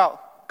talked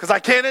about? Because I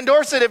can't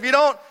endorse it if you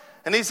don't.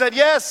 And he said,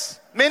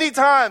 yes, many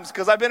times,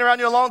 because I've been around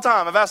you a long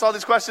time. I've asked all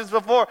these questions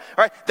before. All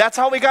right, that's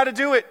how we got to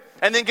do it.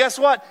 And then guess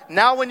what?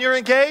 Now when you're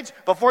engaged,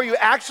 before you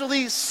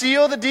actually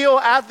seal the deal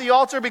at the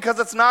altar, because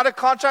it's not a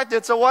contract,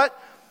 it's a what?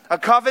 A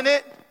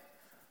covenant.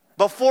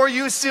 Before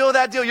you seal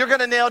that deal, you're going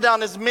to nail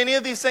down as many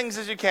of these things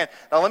as you can.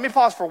 Now let me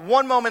pause for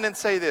one moment and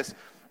say this.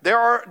 There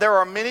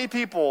are many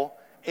people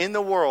in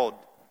the world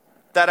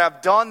that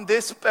have done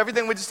this,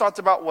 everything we just talked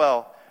about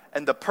well,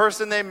 and the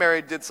person they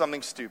married did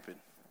something stupid.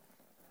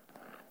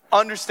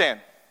 Understand.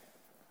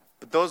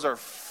 But those are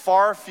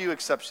far few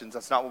exceptions.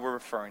 That's not what we're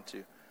referring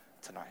to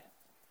tonight.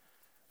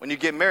 When you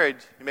get married,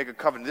 you make a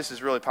covenant. This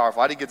is really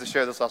powerful. I didn't get to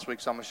share this last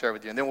week, so I'm going to share it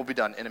with you, and then we'll be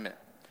done in a minute.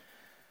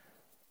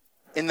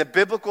 in the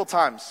biblical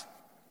times,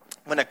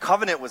 when a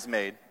covenant was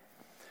made,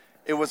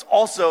 it was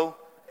also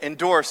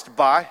endorsed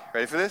by,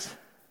 ready for this?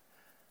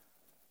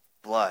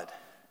 Blood.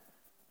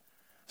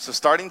 So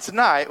starting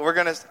tonight,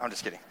 I'm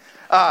just kidding.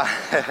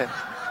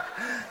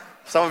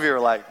 Some of you are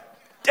like,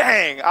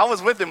 dang, I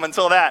was with him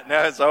until that.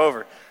 Now it's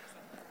over.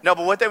 No,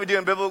 but what they would do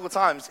in biblical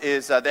times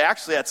is they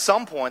actually, at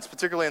some points,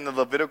 particularly in the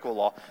Levitical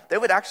law, they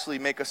would actually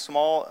make a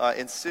small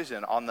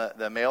incision on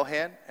the male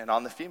hand and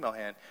on the female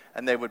hand,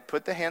 and they would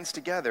put the hands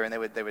together, and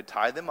they would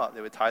tie them up.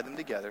 They would tie them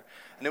together,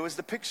 and it was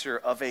the picture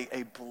of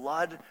a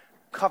blood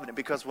covenant,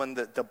 because when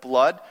the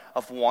blood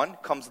of one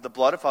comes with the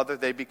blood of other,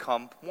 they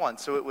become one.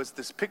 So it was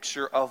this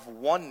picture of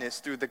oneness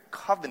through the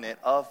covenant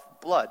of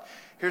blood.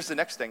 Here's the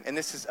next thing, and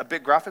this is a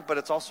bit graphic, but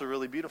it's also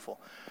really beautiful.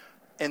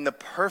 In the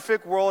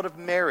perfect world of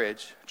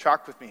marriage,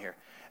 track with me here.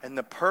 In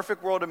the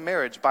perfect world of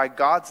marriage, by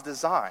God's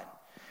design,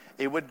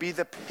 it would be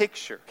the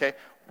picture, okay?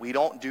 We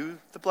don't do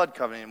the blood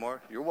covenant anymore.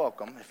 You're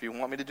welcome. If you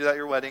want me to do that at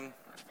your wedding,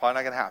 it's probably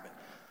not going to happen.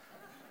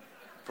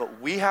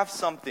 But we have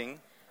something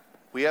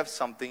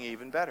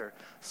even better.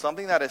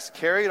 Something that is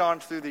carried on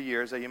through the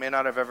years that you may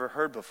not have ever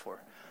heard before.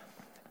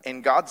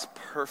 In God's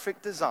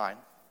perfect design,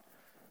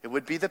 it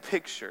would be the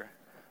picture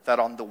that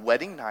on the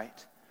wedding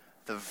night,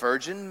 the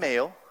virgin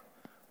male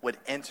would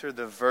enter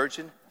the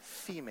virgin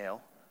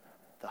female,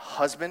 the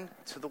husband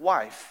to the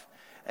wife,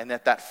 and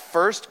at that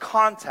first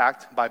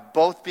contact, by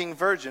both being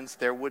virgins,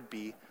 there would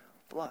be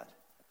blood.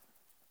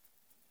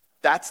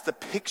 That's the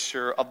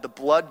picture of the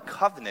blood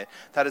covenant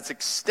that is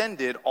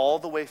extended all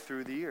the way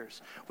through the years.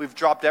 We've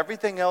dropped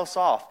everything else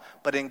off,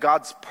 but in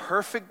God's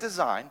perfect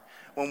design,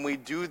 when we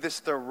do this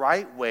the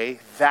right way,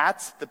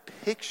 that's the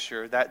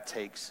picture that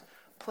takes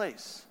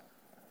place.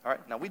 All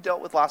right, now we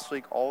dealt with last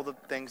week all the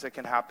things that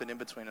can happen in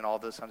between and all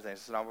those kinds of things.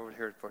 This is not what we're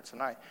here for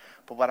tonight.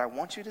 But what I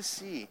want you to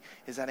see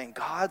is that in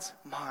God's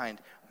mind,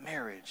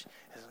 marriage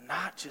is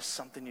not just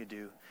something you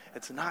do.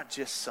 It's not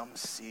just some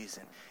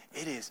season.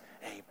 It is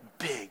a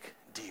big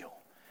deal,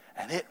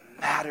 and it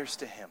matters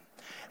to him.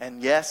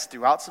 And yes,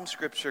 throughout some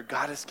scripture,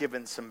 God has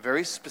given some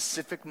very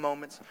specific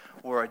moments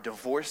where a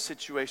divorce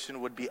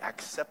situation would be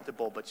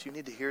acceptable, but you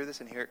need to hear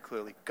this and hear it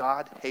clearly.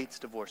 God hates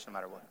divorce no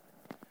matter what.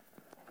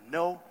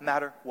 No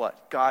matter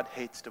what, God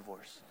hates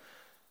divorce.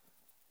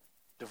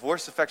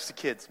 Divorce affects the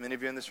kids. Many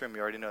of you in this room,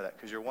 you already know that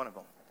because you're one of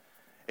them.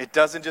 It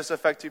doesn't just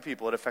affect two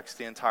people, it affects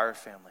the entire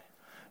family.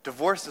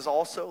 Divorce is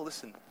also,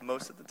 listen,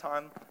 most of the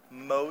time,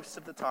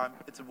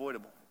 it's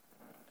avoidable.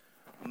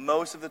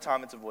 Most of the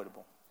time, it's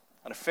avoidable.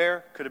 An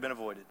affair could have been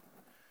avoided.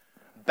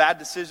 Bad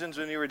decisions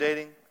when you were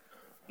dating,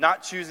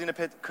 not choosing a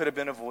pit could have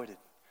been avoided.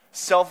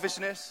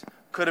 Selfishness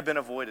could have been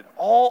avoided.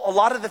 A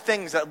lot of the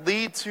things that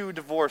lead to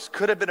divorce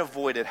could have been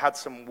avoided had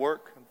some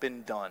work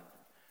been done.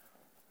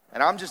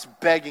 And I'm just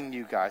begging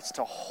you guys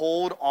to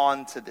hold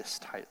on to this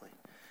tightly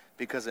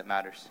because it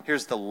matters.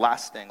 Here's the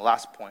last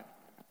point.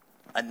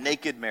 A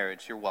naked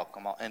marriage. You're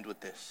welcome. I'll end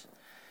with this.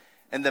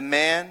 And the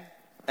man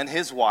and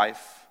his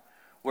wife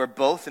were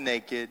both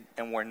naked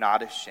and were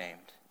not ashamed.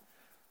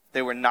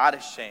 They were not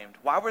ashamed.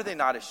 Why were they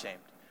not ashamed?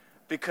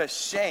 Because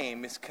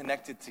shame is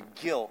connected to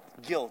guilt.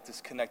 Guilt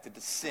is connected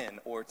to sin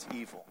or to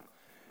evil.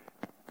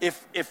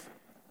 If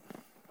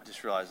I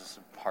just realized this is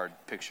a hard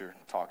picture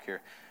talk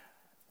here.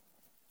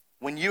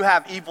 When you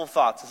have evil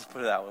thoughts, let's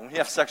put it that way. When you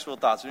have sexual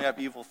thoughts, when you have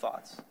evil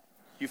thoughts,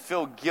 you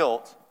feel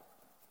guilt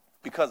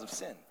because of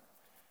sin.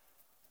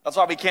 That's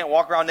why we can't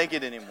walk around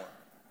naked anymore,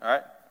 all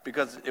right?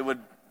 Because it would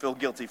feel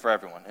guilty for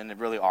everyone, and it's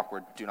really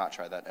awkward. Do not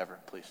try that ever,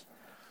 please.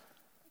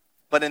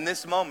 But in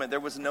this moment, there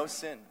was no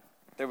sin.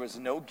 There was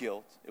no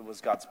guilt. It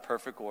was God's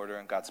perfect order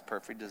and God's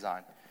perfect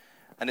design.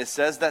 And it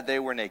says that they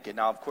were naked.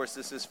 Now, of course,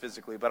 this is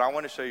physically, but I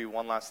want to show you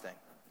one last thing.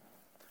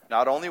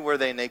 Not only were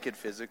they naked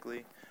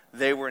physically,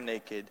 they were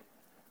naked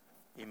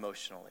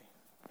emotionally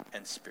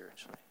and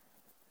spiritually.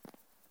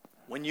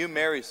 When you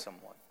marry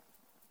someone,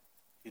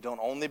 you don't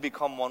only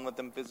become one with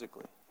them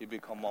physically, you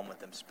become one with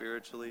them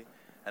spiritually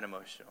and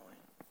emotionally.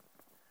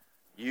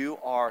 You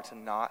are to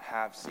not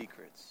have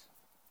secrets.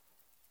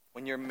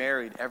 When you're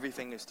married,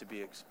 everything is to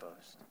be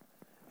exposed.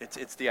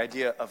 It's the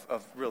idea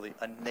of really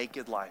a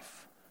naked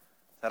life,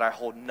 that I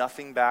hold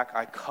nothing back,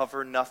 I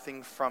cover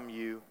nothing from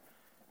you.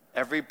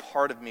 Every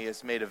part of me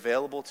is made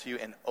available to you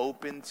and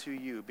open to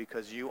you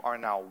because you are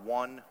now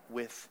one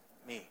with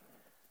me.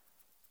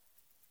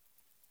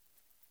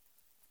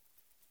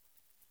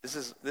 This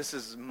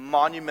is a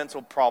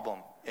monumental problem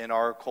in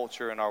our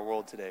culture, in our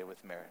world today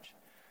with marriage,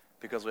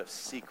 because we have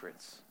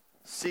secrets.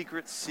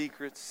 Secrets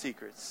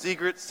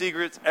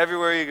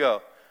everywhere you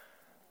go.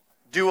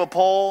 Do a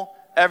poll,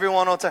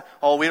 everyone will tell,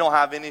 we don't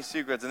have any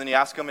secrets. And then you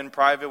ask them in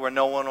private where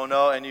no one will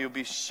know, and you'll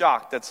be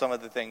shocked at some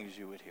of the things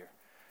you would hear.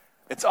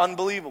 It's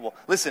unbelievable.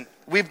 Listen,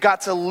 we've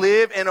got to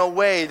live in a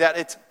way that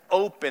it's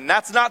open.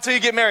 That's not till you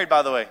get married,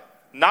 by the way.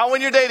 Not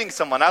when you're dating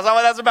someone. That's not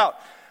what that's about.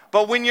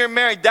 But when you're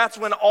married, that's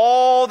when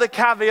all the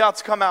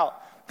caveats come out.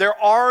 There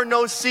are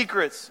no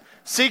secrets.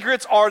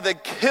 Secrets are the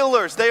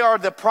killers. They are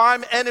the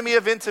prime enemy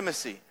of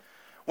intimacy.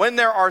 When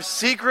there are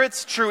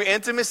secrets, true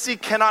intimacy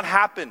cannot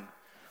happen.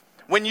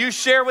 When you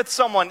share with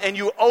someone and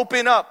you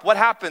open up, what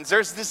happens?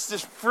 There's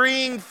this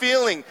freeing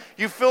feeling.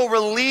 You feel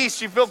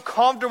released. You feel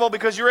comfortable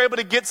because you're able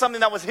to get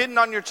something that was hidden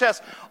on your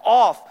chest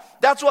off.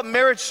 That's what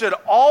marriage should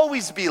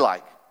always be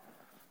like.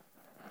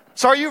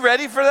 So are you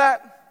ready for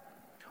that?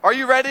 Are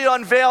you ready to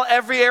unveil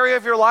every area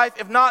of your life?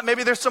 If not,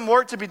 maybe there's some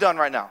work to be done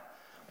right now.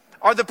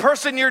 Are the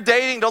person you're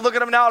dating, don't look at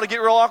them now to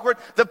get real awkward,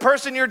 the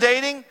person you're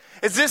dating,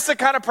 is this the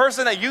kind of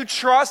person that you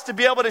trust to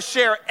be able to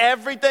share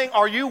everything?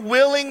 Are you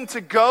willing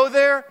to go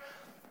there?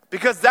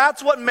 Because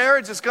that's what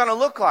marriage is going to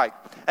look like.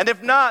 And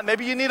if not,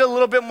 maybe you need a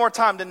little bit more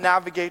time to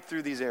navigate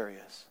through these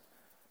areas.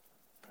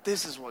 But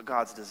this is what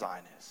God's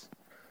design is.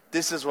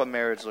 This is what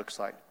marriage looks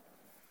like.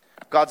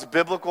 God's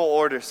biblical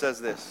order says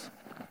this.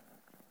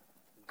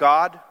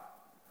 God,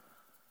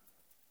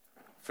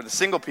 for the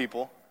single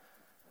people,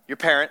 your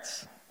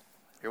parents,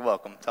 you're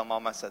welcome. Tell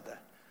mom I said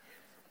that.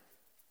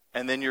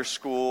 And then your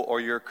school or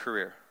your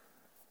career.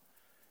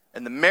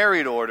 In the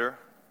married order,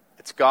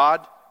 it's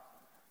God,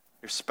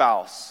 your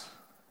spouse,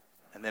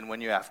 and then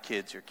when you have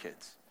kids, your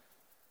kids.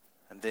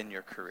 And then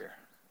your career.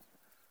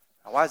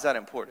 Now, why is that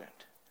important?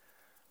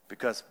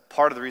 Because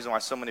part of the reason why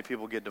so many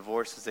people get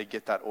divorced is they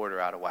get that order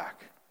out of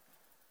whack.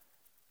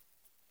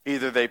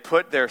 Either they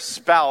put their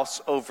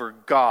spouse over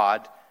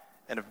God,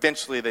 and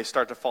eventually they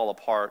start to fall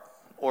apart,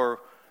 or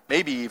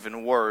maybe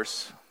even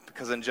worse,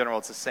 because in general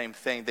it's the same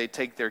thing, they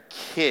take their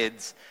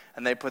kids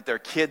and they put their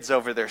kids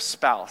over their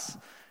spouse.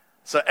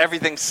 So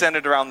everything's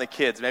centered around the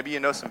kids. Maybe you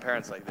know some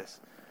parents like this.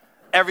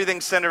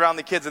 Everything's centered around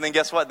the kids, and then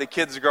guess what? The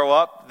kids grow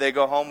up, they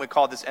go home, we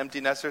call this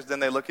empty nesters, then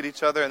they look at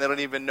each other and they don't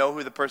even know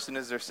who the person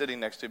is they're sitting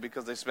next to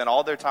because they spent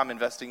all their time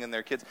investing in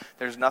their kids.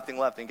 There's nothing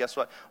left, and guess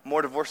what?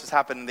 More divorces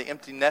happen in the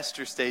empty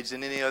nester stage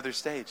than any other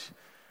stage.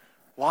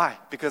 Why?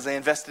 Because they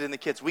invested in the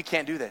kids. We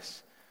can't do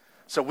this.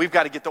 So we've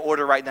got to get the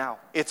order right now.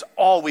 It's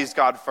always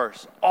God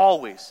first,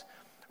 always.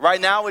 Right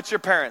now, it's your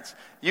parents.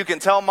 You can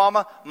tell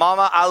mama,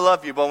 I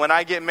love you. But when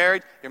I get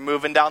married, you're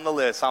moving down the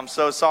list. I'm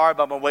so sorry,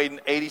 but I've been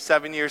waiting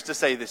 87 years to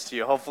say this to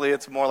you. Hopefully,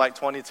 it's more like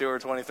 22 or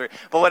 23.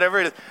 But whatever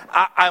it is,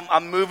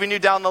 I'm moving you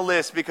down the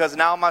list because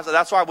now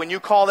that's why when you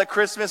call it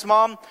Christmas,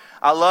 Mom,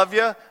 I love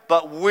you.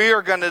 But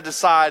we're going to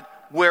decide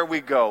where we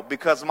go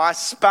because my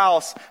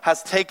spouse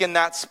has taken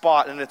that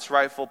spot in its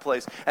rightful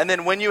place. And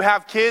then when you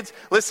have kids,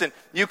 listen,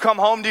 you come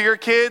home to your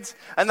kids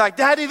and like,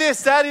 daddy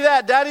this, daddy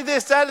that, daddy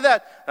this, daddy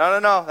that.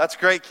 No, that's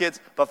great,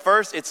 kids. But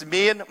first, it's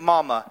me and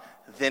mama,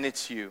 then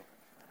it's you.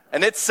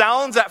 And it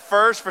sounds at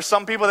first, for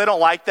some people, they don't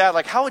like that.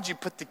 Like, how would you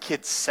put the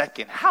kids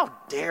second? How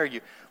dare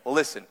you? Well,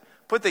 listen,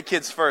 put the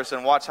kids first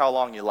and watch how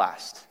long you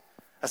last.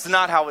 That's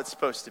not how it's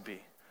supposed to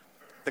be.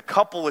 The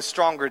couple is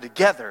stronger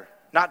together,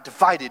 not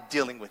divided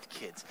dealing with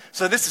kids.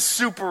 So this is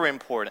super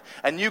important.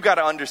 And you got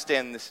to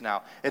understand this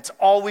now. It's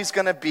always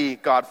going to be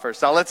God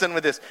first. Now let's end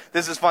with this.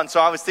 This is fun.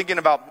 So I was thinking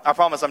about, I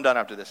promise I'm done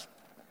after this.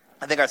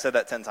 I think I said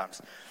that 10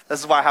 times. This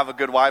is why I have a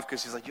good wife,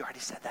 because she's like, you already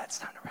said that. It's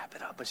time to wrap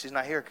it up. But she's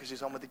not here because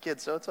she's home with the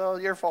kids. So it's all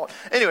your fault.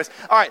 Anyways,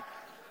 all right.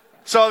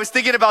 So I was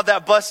thinking about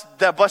that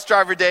bus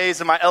driver days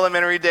and my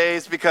elementary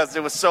days because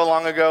it was so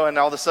long ago and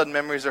all of a sudden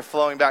memories are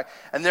flowing back.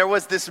 And there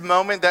was this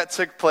moment that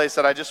took place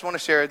that I just want to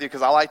share with you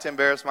because I like to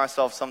embarrass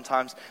myself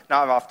sometimes,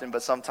 not often,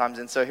 but sometimes.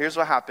 And so here's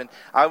what happened.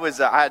 I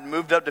had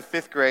moved up to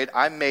 5th grade.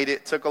 I made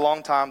it. Took a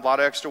long time, a lot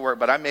of extra work,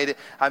 but I made it.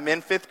 I'm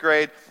in 5th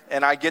grade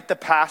and I get the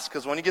pass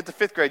because when you get to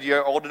 5th grade,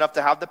 you're old enough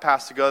to have the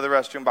pass to go to the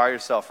restroom by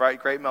yourself, right?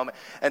 Great moment.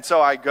 And so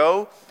I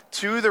go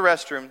to the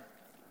restroom.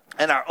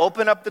 And I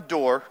open up the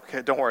door.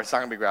 Okay, don't worry, it's not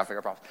going to be graphic,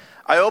 I promise.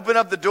 I open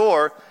up the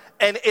door,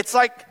 and it's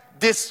like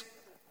this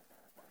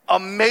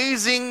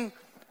amazing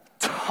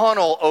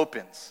tunnel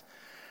opens.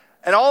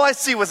 And all I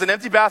see was an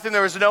empty bathroom.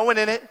 There was no one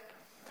in it.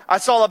 I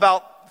saw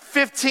about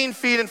 15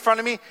 feet in front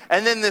of me,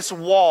 and then this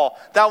wall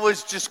that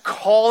was just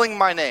calling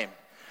my name.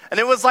 And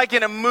it was like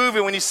in a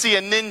movie when you see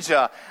a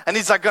ninja, and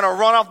he's like going to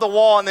run off the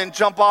wall and then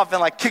jump off and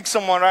like kick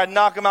someone, right?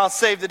 Knock him out,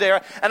 save the day,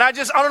 right? And I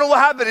don't know what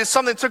happened. It's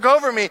something took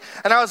over me.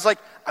 And I was like,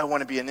 I want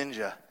to be a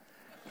ninja.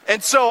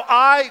 And so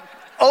I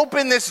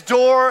open this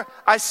door,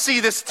 I see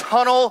this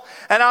tunnel,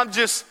 and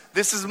this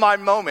is my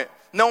moment.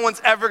 No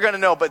one's ever going to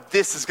know, but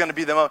this is going to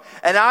be the moment.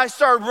 And I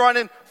start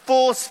running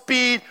full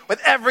speed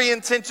with every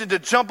intention to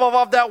jump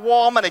off that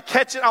wall. I'm going to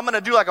catch it. I'm going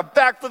to do like a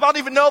backflip. I don't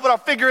even know, but I'll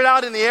figure it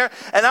out in the air.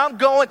 And I'm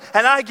going,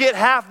 and I get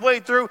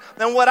halfway through.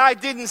 And what I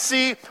didn't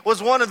see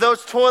was one of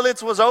those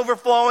toilets was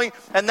overflowing,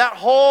 and that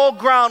whole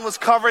ground was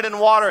covered in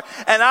water.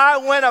 And I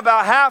went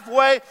about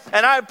halfway,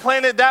 and I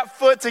planted that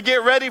foot to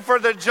get ready for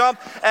the jump,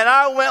 and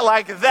I went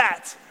like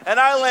that. And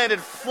I landed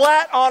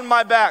flat on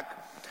my back.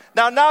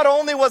 Now, not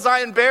only was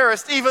I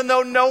embarrassed, even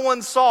though no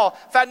one saw.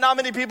 In fact, not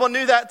many people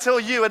knew that till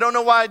you. I don't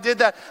know why I did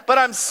that. But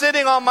I'm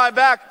sitting on my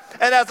back.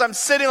 And as I'm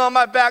sitting on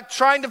my back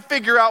trying to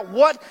figure out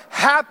what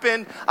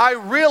happened, I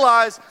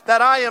realize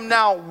that I am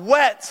now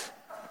wet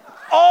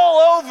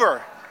all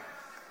over.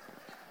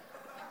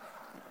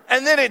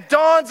 And then it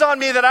dawns on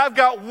me that I've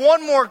got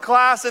one more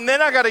class, and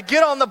then I got to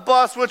get on the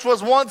bus, which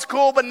was once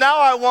cool, but now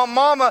I want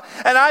mama,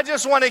 and I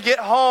just want to get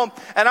home.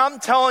 And I'm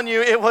telling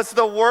you, it was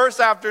the worst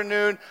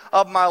afternoon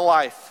of my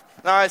life.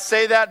 Now, I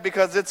say that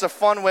because it's a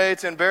fun way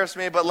to embarrass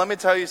me, but let me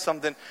tell you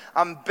something.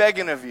 I'm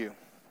begging of you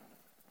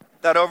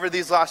that over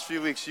these last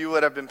few weeks, you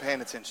would have been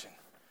paying attention.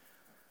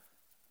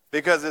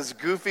 Because as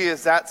goofy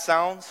as that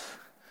sounds,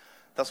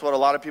 that's what a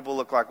lot of people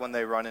look like when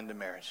they run into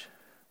marriage.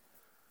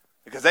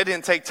 Because they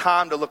didn't take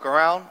time to look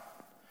around,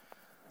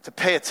 to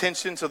pay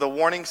attention to the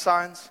warning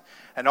signs,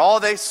 and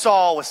all they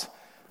saw was,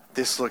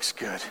 this looks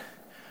good.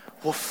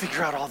 We'll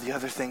figure out all the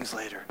other things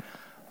later.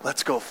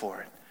 Let's go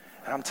for it.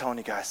 And I'm telling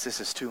you guys, this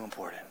is too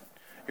important.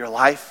 Your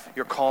life,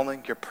 your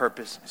calling, your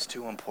purpose is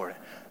too important.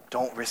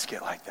 Don't risk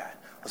it like that.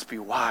 Let's be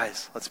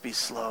wise. Let's be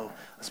slow.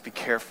 Let's be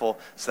careful.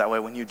 So that way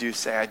when you do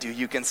say I do,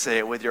 you can say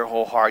it with your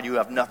whole heart. You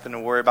have nothing to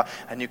worry about.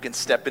 And you can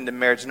step into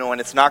marriage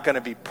knowing it's not going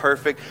to be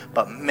perfect,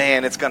 but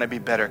man, it's going to be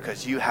better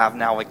because you have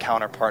now a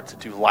counterpart to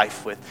do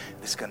life with.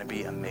 It's going to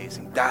be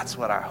amazing. That's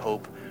what I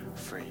hope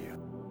for you.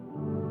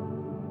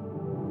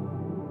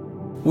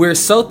 We're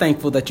so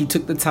thankful that you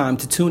took the time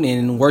to tune in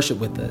and worship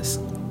with us.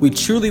 We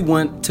truly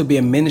want to be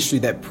a ministry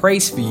that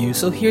prays for you,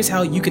 so here's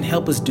how you can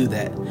help us do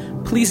that.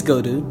 Please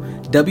go to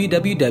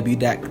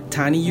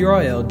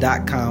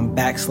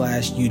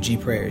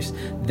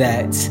www.tinyurl.com/UGprayers.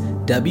 That's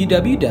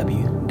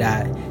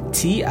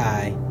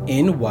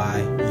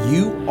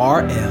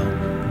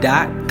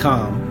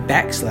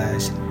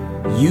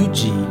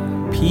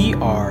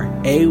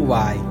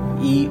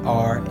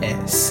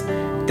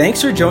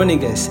Thanks for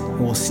joining us, and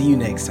we'll see you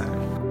next time.